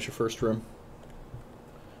conduit. That was your first room.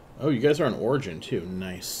 Oh, you guys are on Origin too.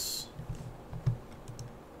 Nice.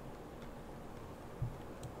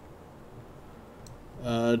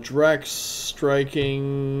 Direct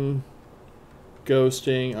striking,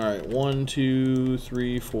 ghosting. All right, 1, 2,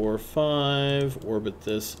 3, 4, 5. Orbit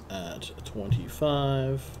this at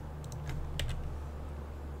 25.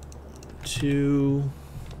 2.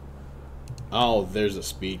 Oh, there's a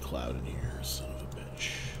speed cloud in here, son of a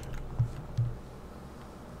bitch.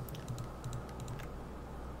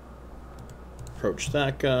 Approach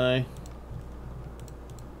that guy.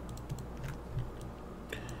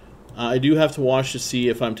 I do have to watch to see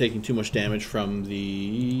if I'm taking too much damage from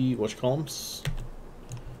the whatchamacallits?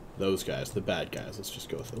 Those guys, the bad guys. Let's just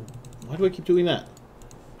go with them. Why do I keep doing that?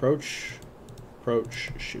 Approach, approach,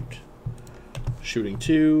 shoot. Shooting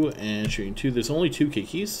 2 and shooting 2. There's only 2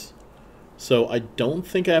 Kikis, so I don't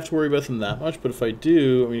think I have to worry about them that much. But if I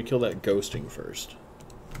do, I'm going to kill that ghosting first.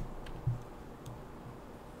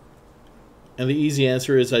 And the easy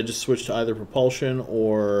answer is I just switch to either propulsion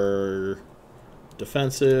or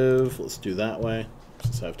defensive. Let's do that way,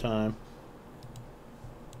 since I have time.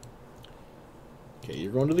 Okay,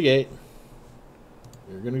 you're going to the gate.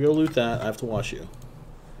 You're going to go loot that. I have to watch you.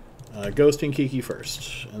 Ghosting Kiki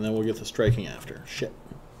first, and then we'll get the striking after. Shit.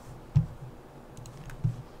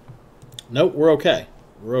 Nope, we're okay.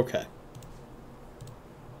 We're okay.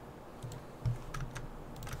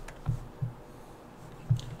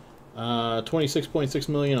 $26.6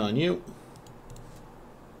 million on you.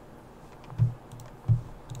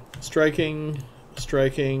 Striking,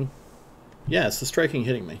 striking. Yeah, it's the striking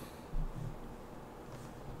hitting me.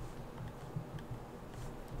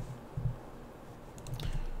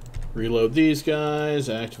 Reload these guys.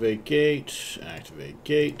 Activate gate. Activate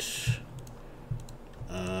gate.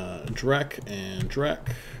 Drek and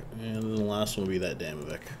Drek. And then the last one will be that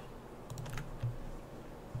Damovic.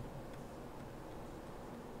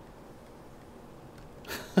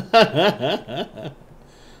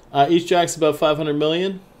 Each jack's about 500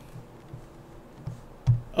 million.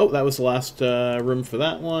 Oh, that was the last room for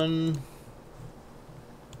that one.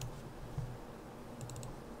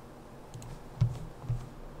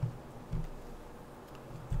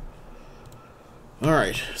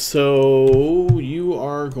 Alright, so you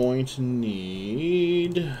are going to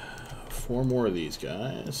need 4 more of these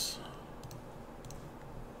guys.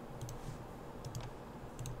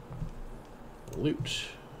 Loot.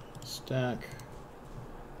 Stack.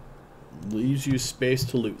 Leaves you space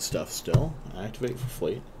to loot stuff still. Activate for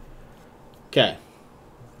fleet. Okay.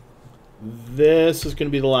 This is going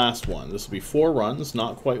to be the last one. This will be 4 runs,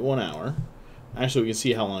 not quite 1 hour. Actually, we can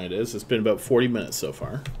see how long it is. It's been about 40 minutes so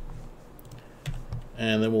far.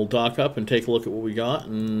 And then we'll dock up and take a look at what we got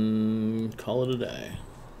and call it a day.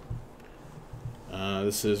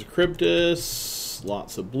 This is Charybdis.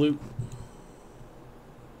 Lots of blue.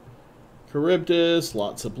 Charybdis.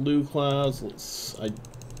 Lots of blue clouds. I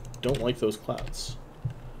don't like those clouds.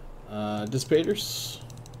 Dissipators.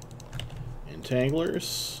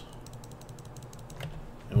 Entanglers.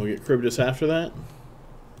 And we'll get Charybdis after that.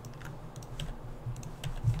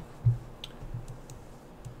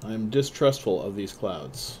 I'm distrustful of these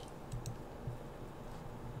clouds.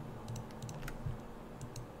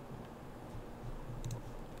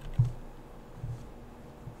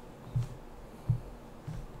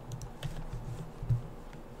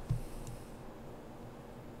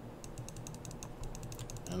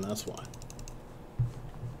 And that's why.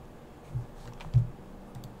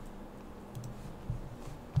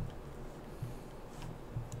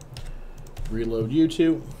 Reload you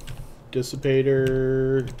two.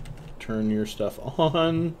 Dissipator, turn your stuff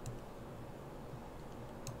on.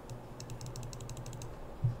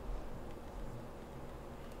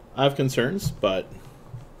 I have concerns, but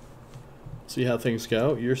see how things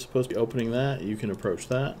go. You're supposed to be opening that. You can approach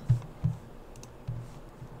that.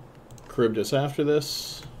 Charybdis after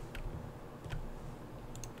this.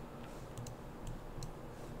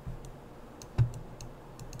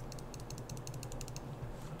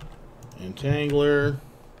 Entangler.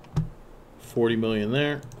 40 million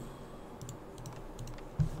there.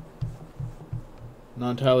 Not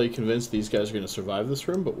entirely convinced these guys are going to survive this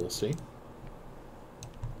room, but we'll see.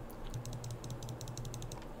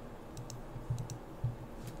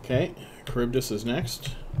 Okay, Charybdis is next.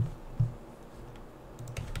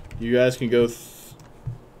 You guys can go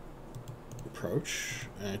approach,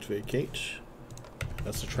 Activate gate.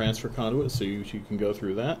 That's a transfer conduit, so you can go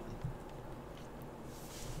through that.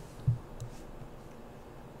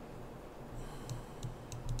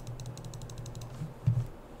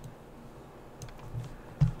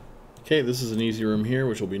 Okay, this is an easy room here,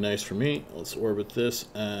 which will be nice for me. Let's orbit this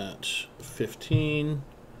at 15.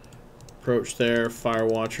 Approach there. Fire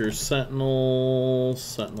Watchers, Sentinel.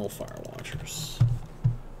 Sentinel, Fire Watchers.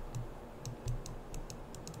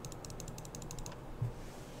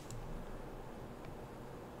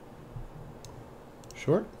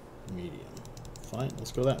 Short, medium. Fine,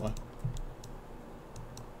 let's go that way.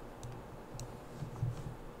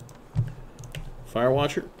 Fire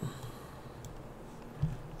Watcher.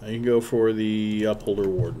 Now you can go for the Upholder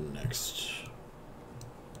Warden next.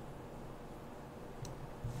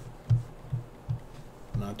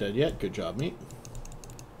 Not dead yet. Good job, meat.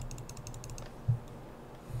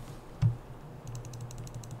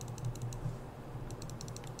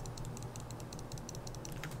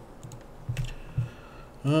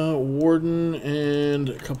 Warden and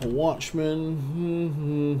a couple Watchmen.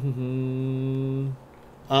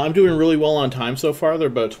 I'm doing really well on time so far. They're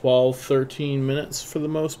about 12, 13 minutes for the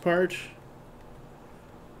most part.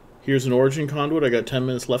 Here's an Origin Conduit. I got 10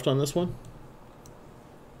 minutes left on this one.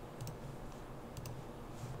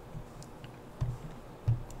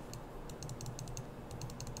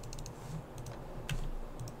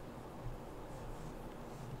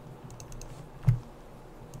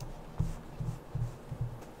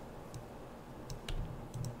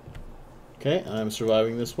 Okay, I'm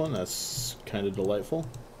surviving this one. That's kind of delightful.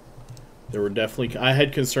 There were definitely... I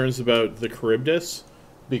had concerns about the Charybdis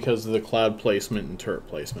because of the cloud placement and turret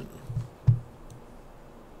placement.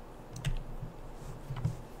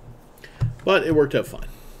 But it worked out fine.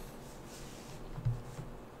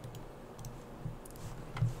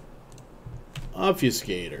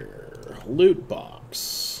 Obfuscator. Loot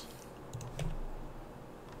box.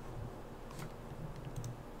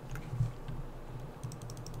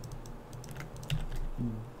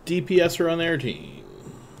 DPSer on their team.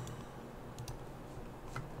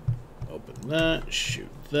 Open that, shoot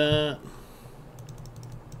that.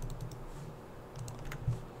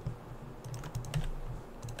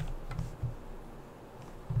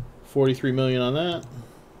 $43 million on that.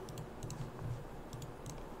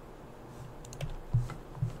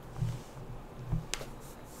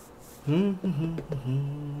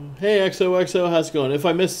 Hey XOXO, how's it going? If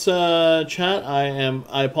I miss chat,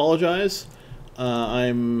 I apologize.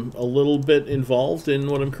 I'm a little bit involved in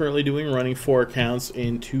what I'm currently doing, running 4 accounts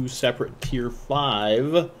in 2 separate Tier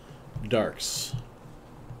 5 darks.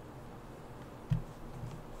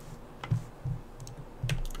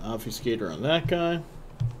 Obfuscator on that guy.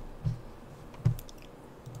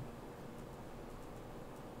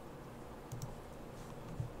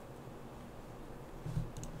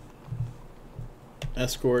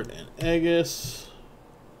 Escort and Aegis.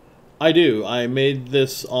 I do. I made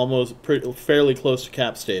this almost fairly close to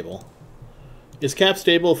cap stable. Is cap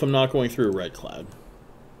stable if I'm not going through a red cloud?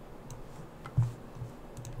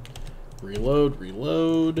 Reload,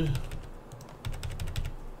 reload.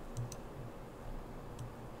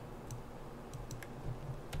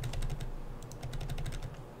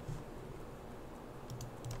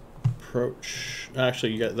 Approach.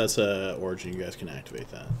 Actually, that's a Origin. You guys can activate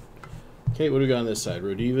that. Okay, what do we got on this side?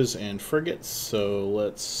 Rodivas and frigates. So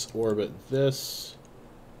let's orbit this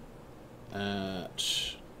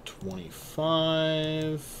at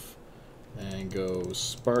 25 and go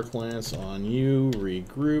Spark Lance on you,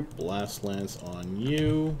 regroup, Blast Lance on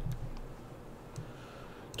you.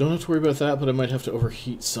 Don't have to worry about that, but I might have to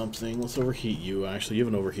overheat something. Let's overheat you. Actually, you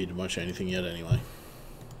haven't overheated much anything yet anyway.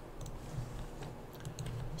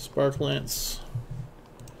 Spark Lance.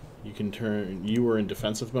 You can turn... You were in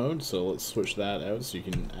defensive mode, so let's switch that out so you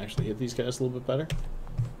can actually hit these guys a little bit better.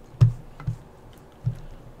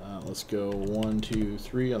 Let's go 1, 2,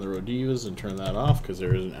 3 on the Rodivas and turn that off because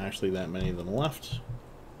there isn't actually that many of them left.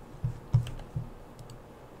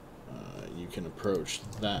 You can approach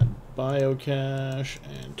that biocache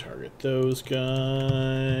and target those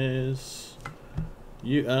guys.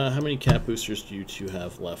 You, how many cap boosters do you two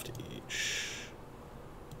have left each?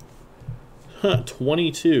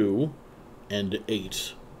 22 and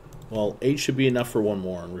 8. Well, 8 should be enough for one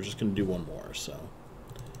more, and we're just going to do one more, so.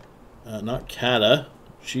 Not Kata.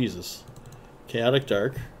 Jesus. Chaotic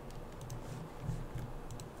Dark.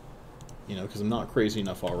 You know, because I'm not crazy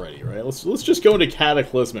enough already, right? Let's just go into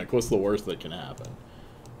Cataclysmic. What's the worst that can happen?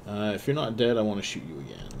 If you're not dead, I want to shoot you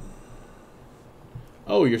again.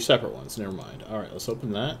 Oh, you're separate ones. Never mind. Alright, let's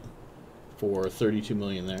open that for 32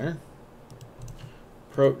 million there.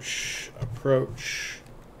 Approach, approach,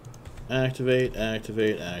 Activate,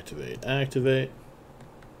 activate, activate, activate.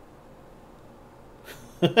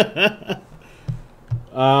 When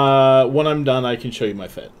I'm done, I can show you my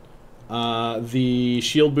fit. The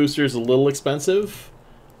shield booster is a little expensive.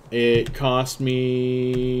 It cost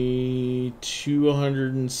me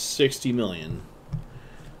 260 million.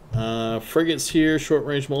 Frigates here, short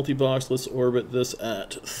range multi-box. Let's orbit this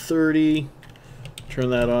at 30. Turn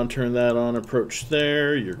that on, approach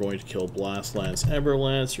there. You're going to kill Blast Lance, Ember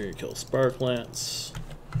Lance. You're going to kill Spark Lance.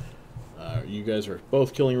 You guys are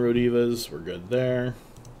both killing Rodivas. We're good there.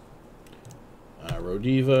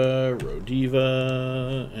 Rodiva,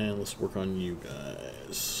 and let's work on you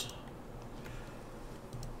guys.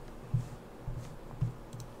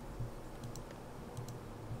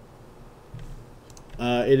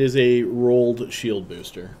 It is a rolled shield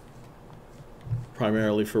booster,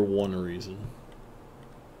 primarily for one reason.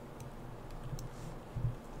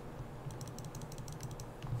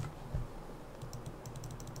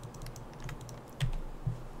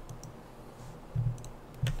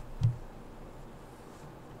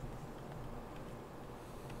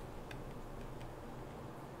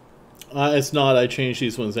 It's not. I changed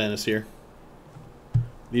these ones, Anasir.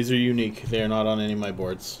 These are unique. They are not on any of my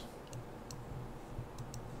boards.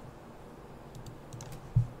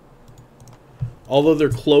 Although they're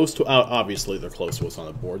close to... obviously, they're close to what's on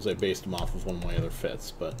the boards. I based them off of one of my other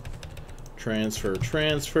fits, but...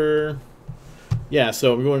 Transfer. Yeah,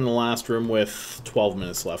 so I'm going in the last room with 12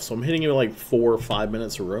 minutes left. So I'm hitting it like 4 or 5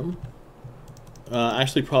 minutes a room.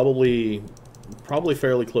 Actually, probably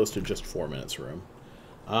fairly close to just 4 minutes a room.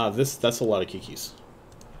 That's a lot of kikis.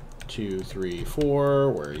 2, 3,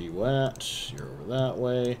 4. Where are you at? You're over that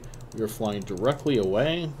way. You're flying directly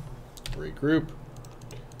away. Regroup.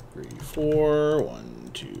 3, 4.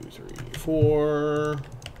 1, 2, 3, 4.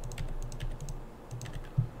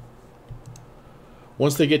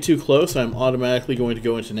 Once they get too close, I'm automatically going to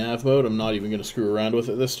go into nav mode. I'm not even going to screw around with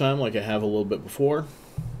it this time like I have a little bit before.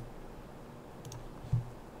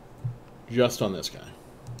 Just on this guy.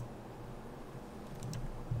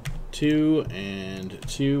 2 and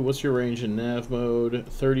 2. What's your range in nav mode?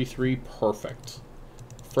 33. Perfect.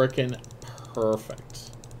 Frickin'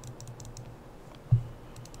 perfect.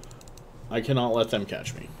 I cannot let them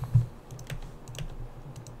catch me.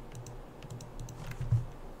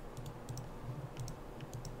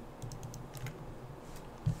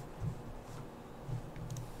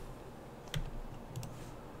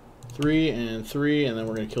 Three and 3, and then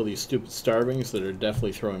we're going to kill these stupid starvings that are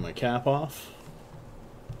definitely throwing my cap off.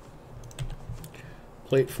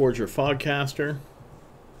 Plate Forger Fogcaster.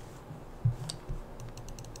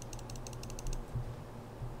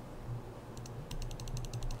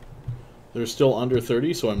 They're still under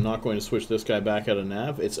 30, so I'm not going to switch this guy back out of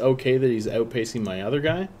nav. It's okay that he's outpacing my other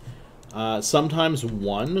guy. Sometimes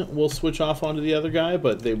one will switch off onto the other guy,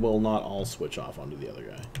 but they will not all switch off onto the other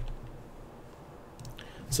guy.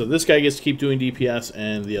 So this guy gets to keep doing DPS,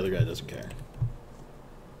 and the other guy doesn't care.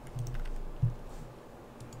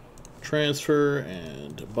 Transfer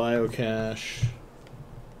and biocache.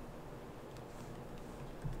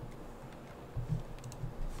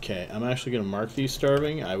 Okay, I'm actually going to mark these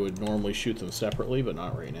starving. I would normally shoot them separately, but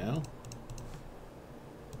not right now.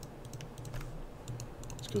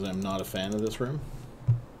 It's because I'm not a fan of this room.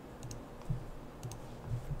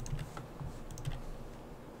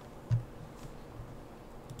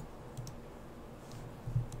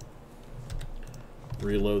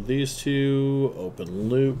 Reload these two, open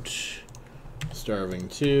loot, starving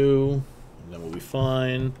 2, and then we'll be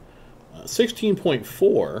fine.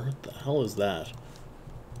 16.4, what the hell is that?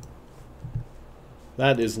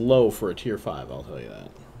 That is low for a tier 5, I'll tell you that.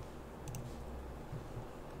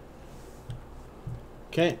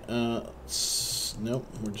 Okay, nope,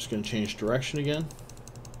 we're just going to change direction again.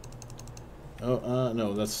 Oh,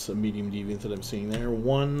 no, that's a medium deviant that I'm seeing there.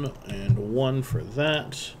 1 and 1 for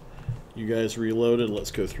that. You guys reloaded.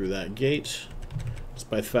 Let's go through that gate.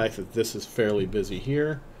 Despite the fact that this is fairly busy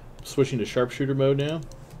here. Switching to sharpshooter mode now.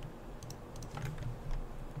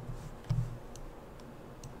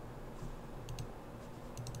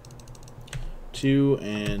 Two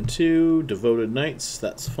and 2. Devoted Knights.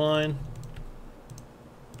 That's fine.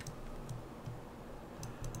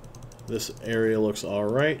 This area looks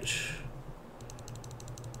alright.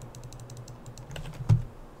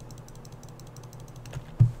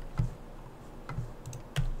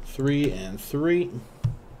 Three and 3.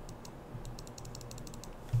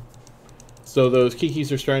 So those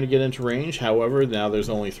kikis are starting to get into range. However, now there's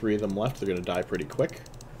only 3 of them left. They're going to die pretty quick.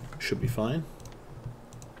 Should be fine.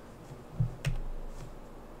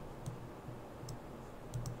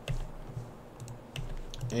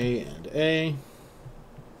 A and A.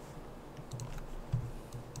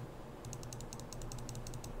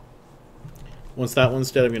 Once that one's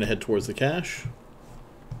dead, I'm going to head towards the cache.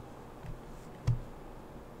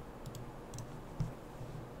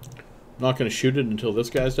 Not going to shoot it until this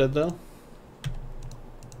guy's dead, though.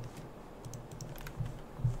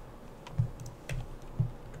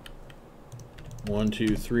 One,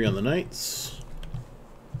 two, three on the knights.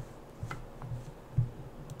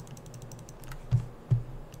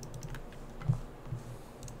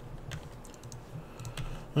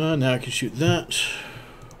 Now I can shoot that.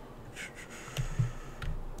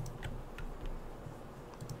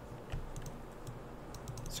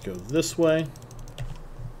 Let's go this way.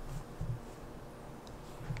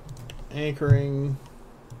 Anchoring.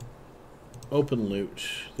 Open loot.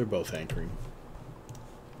 They're both anchoring.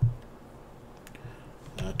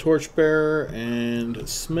 Torchbearer and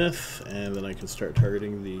Smith, and then I can start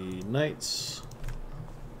targeting the knights.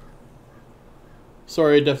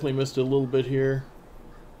 Sorry, I definitely missed it a little bit here.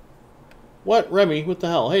 What? Remy, what the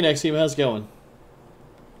hell? Hey, Nexium, how's it going?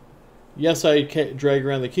 Yes, I drag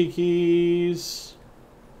around the Kikis.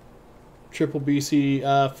 Triple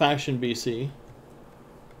BC, Faction BC.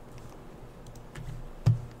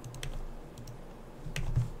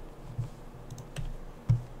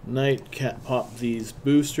 Knight, cat pop these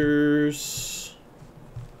boosters.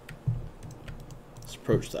 Let's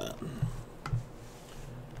approach that.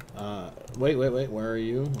 Wait, where are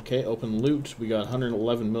you? Okay, open loot. We got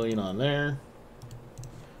 111 million on there.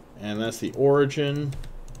 And that's the origin.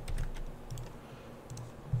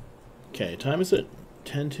 Okay, time is it?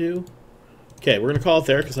 10-2? Okay, we're going to call it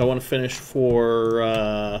there because I want to finish for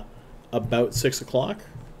about 6 o'clock.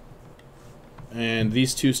 And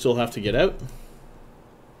these two still have to get out.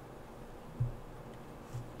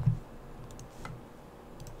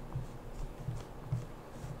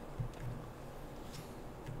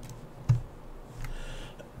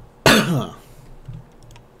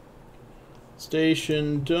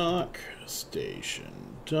 Station dock, station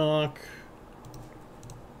dock.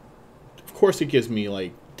 Of course it gives me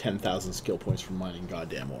like 10,000 skill points for mining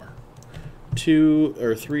goddamn ore. 2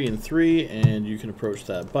 or 3 and 3, and you can approach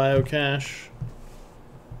that biocache.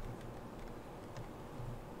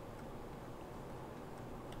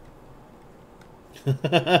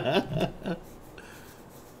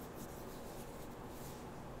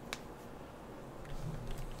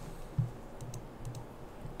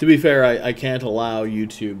 To be fair, I can't allow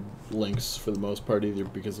YouTube links for the most part either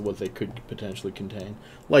because of what they could potentially contain.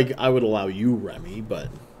 Like, I would allow you, Remy, but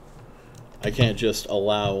I can't just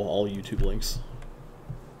allow all YouTube links.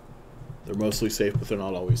 They're mostly safe, but they're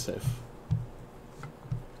not always safe.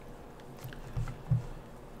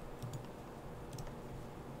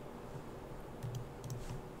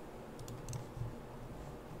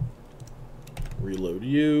 Reload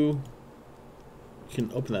you. You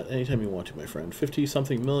can open that anytime you want to, my friend.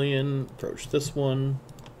 50-something million. Approach this one.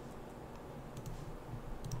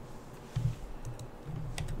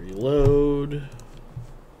 Reload.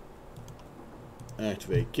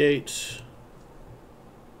 Activate gate.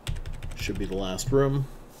 Should be the last room.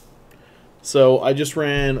 So I just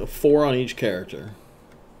ran 4 on each character.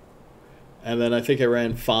 And then I think I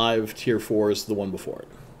ran 5 tier 4s the one before it.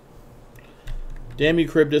 Damn you,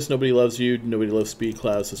 Charybdis. Nobody loves you. Nobody loves speed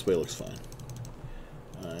clouds. This way looks fine.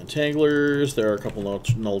 Entanglers, there are a couple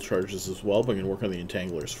null charges as well, but I'm going to work on the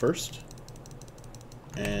entanglers first.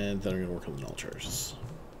 And then I'm going to work on the null charges.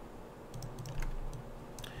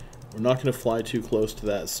 We're not going to fly too close to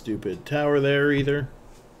that stupid tower there either.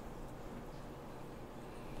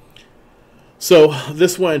 So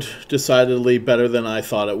this went decidedly better than I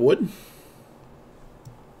thought it would.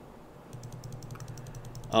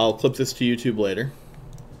 I'll clip this to YouTube later.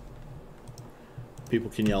 People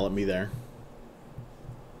can yell at me there.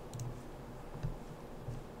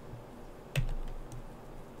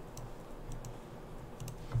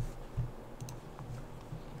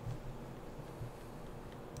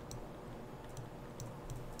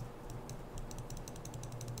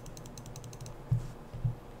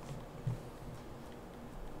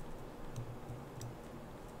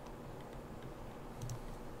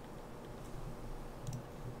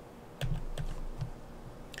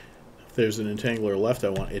 If there's an entangler left, I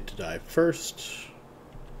want it to die first.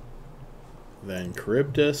 Then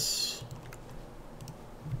Charybdis.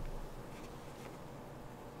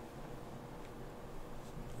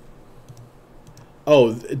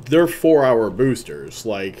 Oh, they're 4-hour boosters.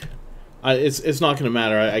 Like, it's not going to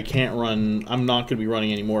matter. I can't run. I'm not going to be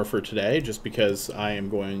running anymore for today, just because I am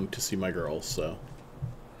going to see my girls. So,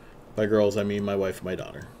 by girls, I mean my wife and my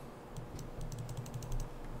daughter.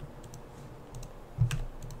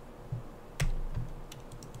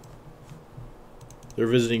 They're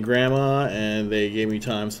visiting Grandma, and they gave me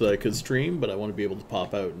time so that I could stream, but I want to be able to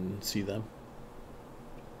pop out and see them.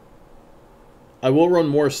 I will run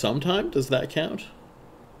more sometime. Does that count?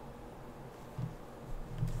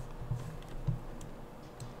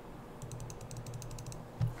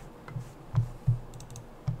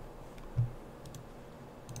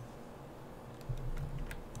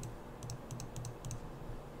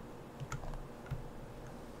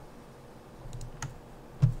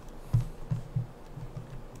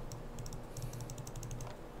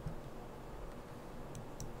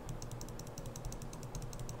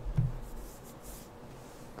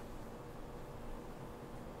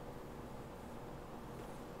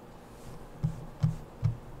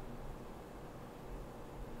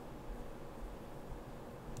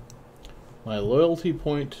 My loyalty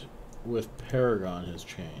point with Paragon has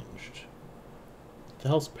changed. What the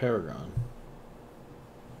hell's Paragon?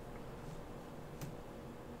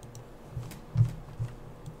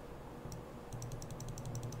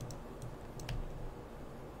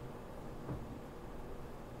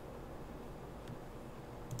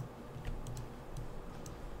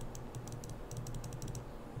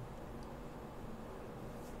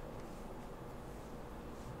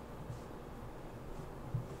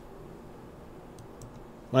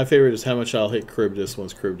 My favorite is how much I'll hit Charybdis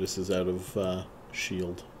once Charybdis is out of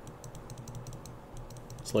shield.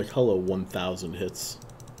 It's like, hello, 1,000 hits.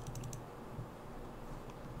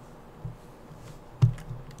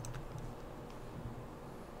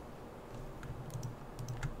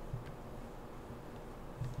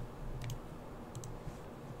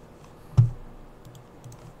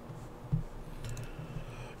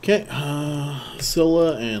 Okay,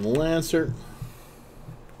 Scylla and Lancer.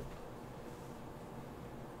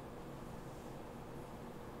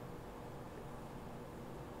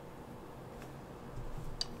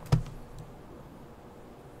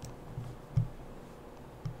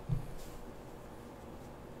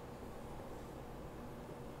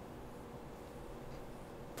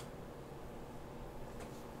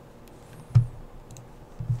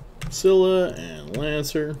 Scylla and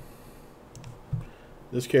Lancer.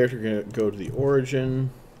 This character can go to the Origin.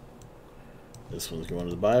 This one's going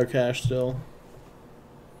to the Biocache still.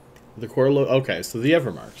 The Corlo. Okay, so the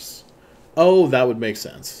Evermarks. Oh, that would make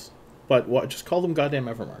sense. But what? Just call them goddamn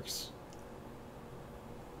Evermarks.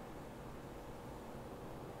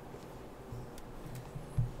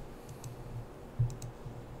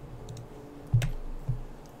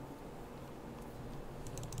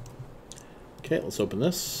 Okay, let's open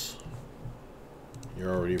this.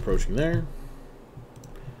 You're already approaching there.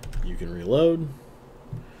 You can reload.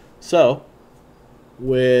 So,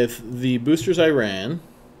 with the boosters I ran,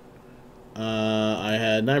 I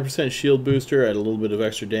had 9% shield booster, I had a little bit of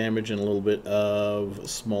extra damage and a little bit of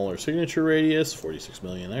smaller signature radius, 46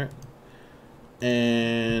 million there.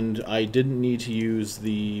 And I didn't need to use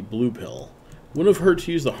the blue pill. Wouldn't have hurt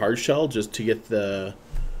to use the hard shell just to get the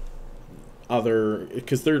other,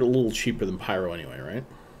 because they're a little cheaper than Pyro anyway, right?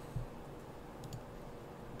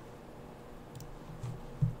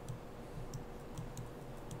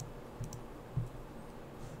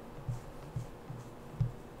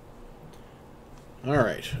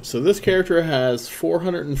 Alright, so this character has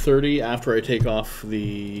 430 after I take off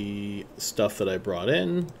the stuff that I brought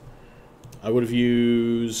in. I would have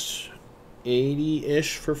used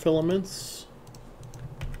 80-ish for filaments.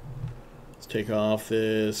 Let's take off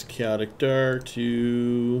this Chaotic Dart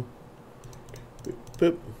to... Boop,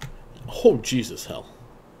 boop. Oh, Jesus, hell.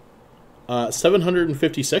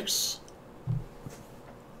 756.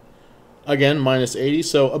 Again, minus 80,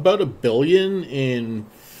 so about 1 billion in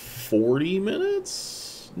 40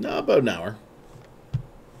 minutes? No, about an hour.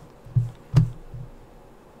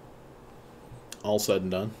 All said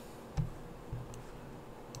and done.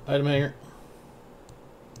 Item hanger.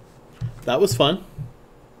 That was fun.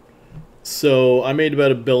 So I made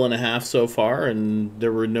about $1.5 billion so far, and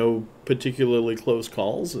there were no particularly close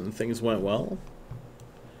calls, and things went well.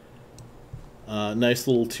 Nice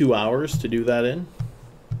little 2 hours to do that in.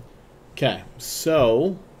 Okay,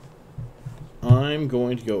 so I'm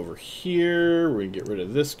going to go over here. We're going to get rid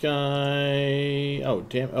of this guy. Oh,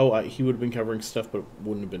 damn. Oh, he would have been covering stuff, but it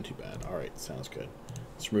wouldn't have been too bad. All right, sounds good.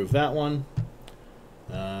 Let's remove that one.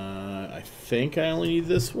 I think I only need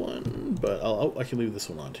this one, but I can leave this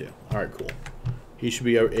one on too. All right, cool. He should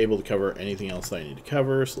be able to cover anything else that I need to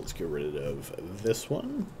cover, so let's get rid of this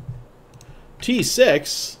one.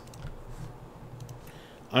 T6?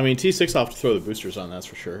 I mean, T6 I'll have to throw the boosters on, that's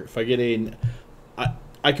for sure. If I get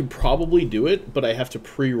I could probably do it, but I have to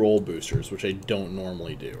pre-roll boosters, which I don't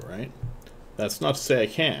normally do, right? That's not to say I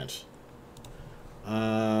can't.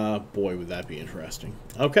 Boy, would that be interesting.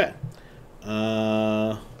 Okay.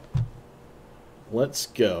 Let's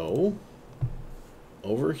go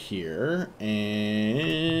over here. And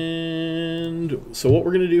so what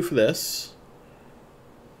we're going to do for this...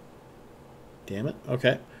 Damn it.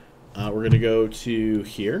 Okay. We're going to go to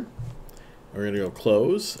here. We're going to go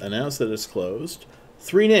close. Announce that it's closed.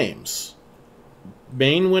 3 names.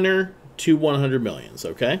 Main winner, 2 100 millions.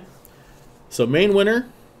 Okay? So main winner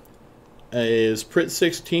is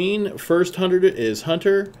Prit16. First 100 is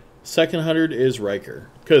Hunter. Second 100 is Riker.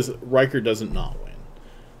 Because Riker doesn't not win.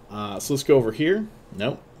 So let's go over here.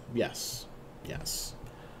 Nope. Yes. Yes.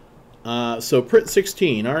 So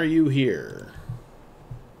Prit16, are you here?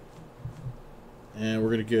 And we're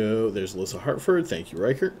going to go, there's Alyssa Hartford. Thank you,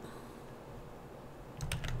 Riker.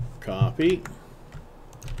 Copy.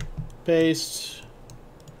 Paste.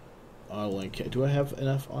 Link. Do I have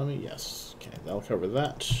enough on me? Yes. Okay, that'll cover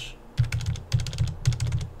that.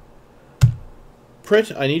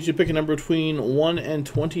 Prit, I need you to pick a number between 1 and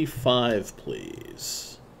 25,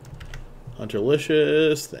 please.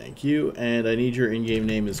 Hunterlicious, thank you. And I need your in-game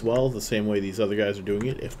name as well, the same way these other guys are doing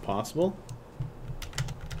it, if possible.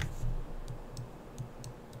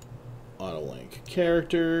 Autolink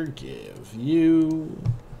character, give you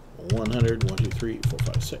 100, 1, 2, 3, 4,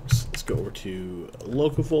 5, 6. Let's go over to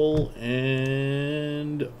Locaville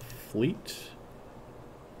and Fleet.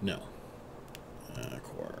 No.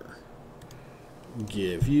 Core.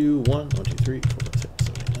 Give you 1, 2, 3, 4, 5, 6,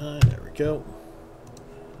 7, 8, 9. There we go.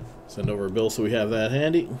 Send over a bill so we have that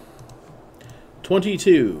handy.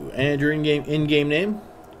 22. And your in-game name.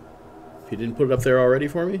 If you didn't put it up there already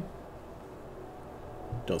for me.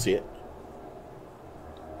 Don't see it.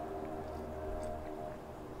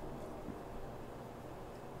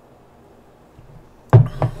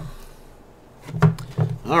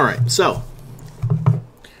 All right, so the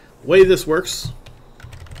way this works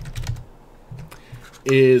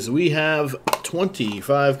is we have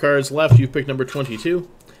 25 cards left. You've picked number 22.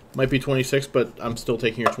 Might be 26, but I'm still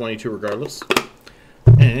taking your 22 regardless.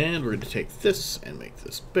 And we're going to take this and make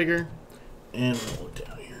this bigger and roll it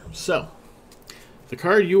down here. So the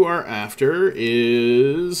card you are after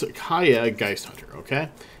is Kaya Geist Hunter, okay?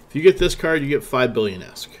 If you get this card, you get 5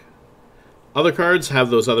 billion-esque. Other cards have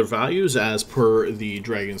those other values as per the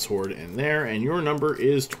Dragon Sword in there, and your number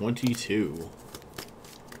is 22.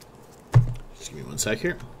 Just give me 1 sec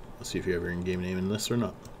here. Let's see if you have your in-game name in this or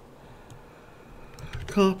not.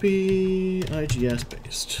 Copy, IGS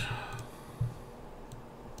paste.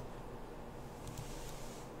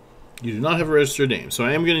 You do not have a registered name, so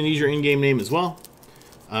I am going to need your in-game name as well.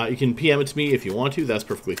 You can PM it to me if you want to. That's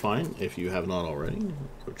perfectly fine if you have not already.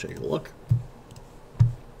 Go take a look.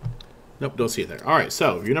 Nope, don't see it there. All right,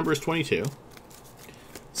 so your number is 22.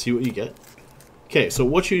 See what you get. Okay, so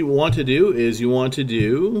what you want to do is you want to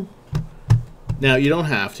do... Now, you don't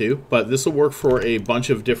have to, but this will work for a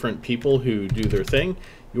bunch of different people who do their thing.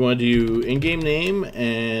 You want to do in-game name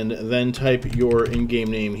and then type your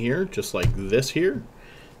in-game name here, just like this here.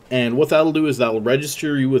 And what that'll do is that'll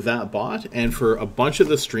register you with that bot. And for a bunch of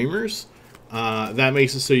the streamers, that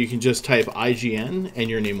makes it so you can just type IGN and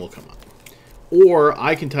your name will come up. Or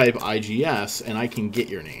I can type IGS and I can get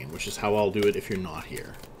your name, which is how I'll do it if you're not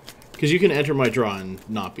here. Because you can enter my draw and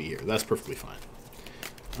not be here. That's perfectly fine.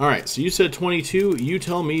 Alright, so you said 22. You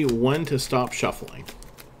tell me when to stop shuffling.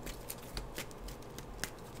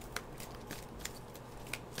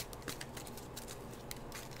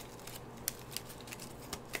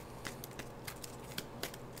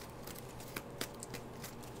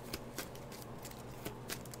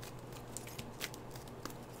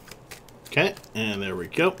 Okay, and there we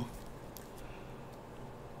go.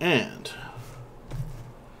 And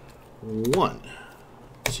 1,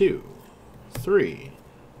 2, 3,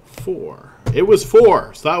 4. It was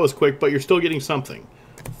 4, so that was quick, but you're still getting something.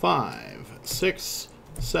 5, 6,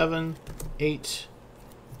 7, 8,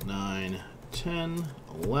 9, 10,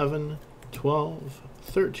 11, 12,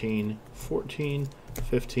 13, 14,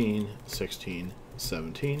 15, 16,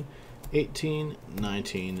 17, 18,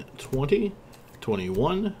 19, 20,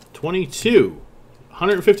 21, 22.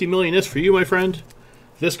 150 million is for you, my friend.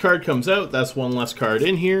 This card comes out. That's one less card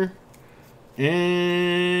in here. And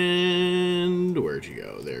where'd you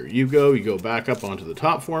go? There you go. You go back up onto the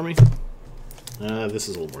top for me. This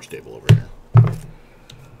is a little more stable over here.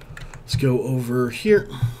 Let's go over here.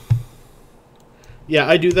 Yeah,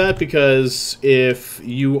 I do that because if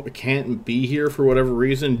you can't be here for whatever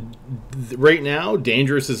reason, right now,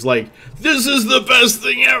 Dangerous is like, this is the best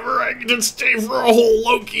thing ever, I can stay for a whole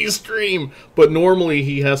Loki stream. But normally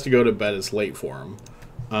he has to go to bed, it's late for him.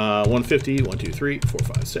 150, 1, 2, 3, 4,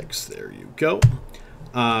 5, 6, there you go.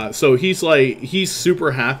 So he's like, he's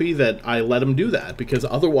super happy that I let him do that, because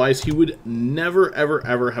otherwise he would never, ever,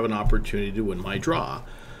 ever have an opportunity to win my draw.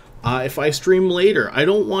 If I stream later, I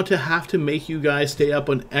don't want to have to make you guys stay up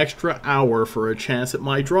an extra hour for a chance at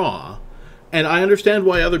my draw. And I understand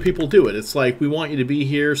why other people do it. It's like, we want you to be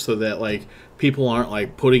here so that, like, people aren't,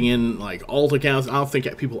 like, putting in, like, alt accounts. I don't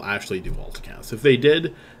think people actually do alt accounts. If they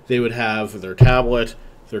did, they would have their tablet,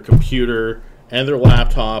 their computer, and their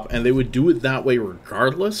laptop, and they would do it that way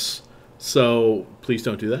regardless. So, please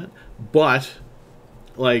don't do that. But,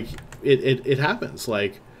 like, it happens.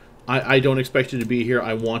 Like, I don't expect you to be here.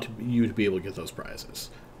 I want you to be able to get those prizes.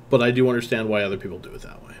 But I do understand why other people do it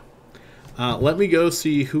that way. Let me go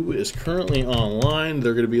see who is currently online.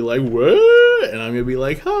 They're going to be like, what? And I'm going to be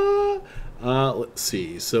like, ha. Let's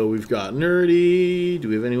see. So we've got Nerdy. Do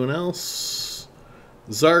we have anyone else?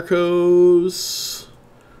 Zarkos.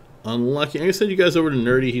 Unlucky. I'm going to send you guys over to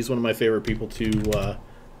Nerdy. He's one of my favorite people to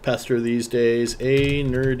pester these days. A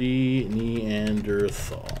Nerdy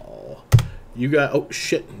Neanderthal. You got... Oh,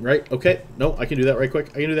 shit. Right? Okay. No, I can do that right quick.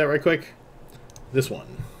 I can do that right quick. This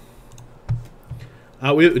one.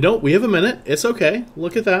 We have a minute. It's okay.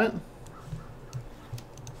 Look at that.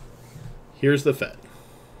 Here's the Fed.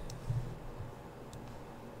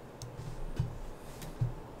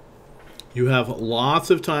 You have lots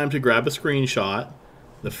of time to grab a screenshot.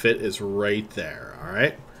 The fit is right there. All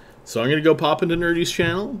right. So I'm going to go pop into Nerdy's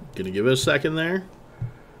channel. Going to give it a second there.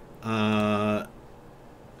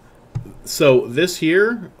 So this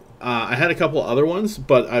here, I had a couple other ones,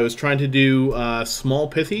 but I was trying to do small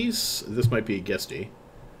pithies. This might be a guesty.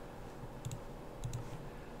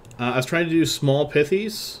 I was trying to do small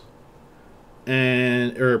pithies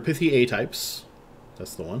or pithy A types.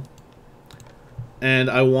 That's the one.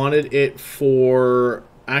 And I wanted it for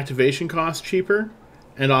activation cost cheaper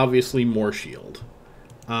and obviously more shield.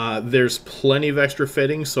 There's plenty of extra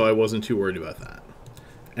fittings, so I wasn't too worried about that.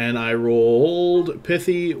 And I rolled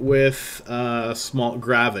pithy with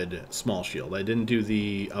gravid small shield. I didn't do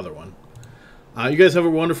the other one. You guys have a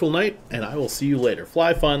wonderful night, and I will see you later.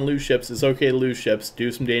 Fly fun, lose ships. It's okay to lose ships.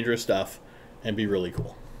 Do some dangerous stuff, and be really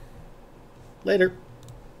cool. Later.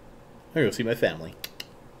 I'm going to go see my family.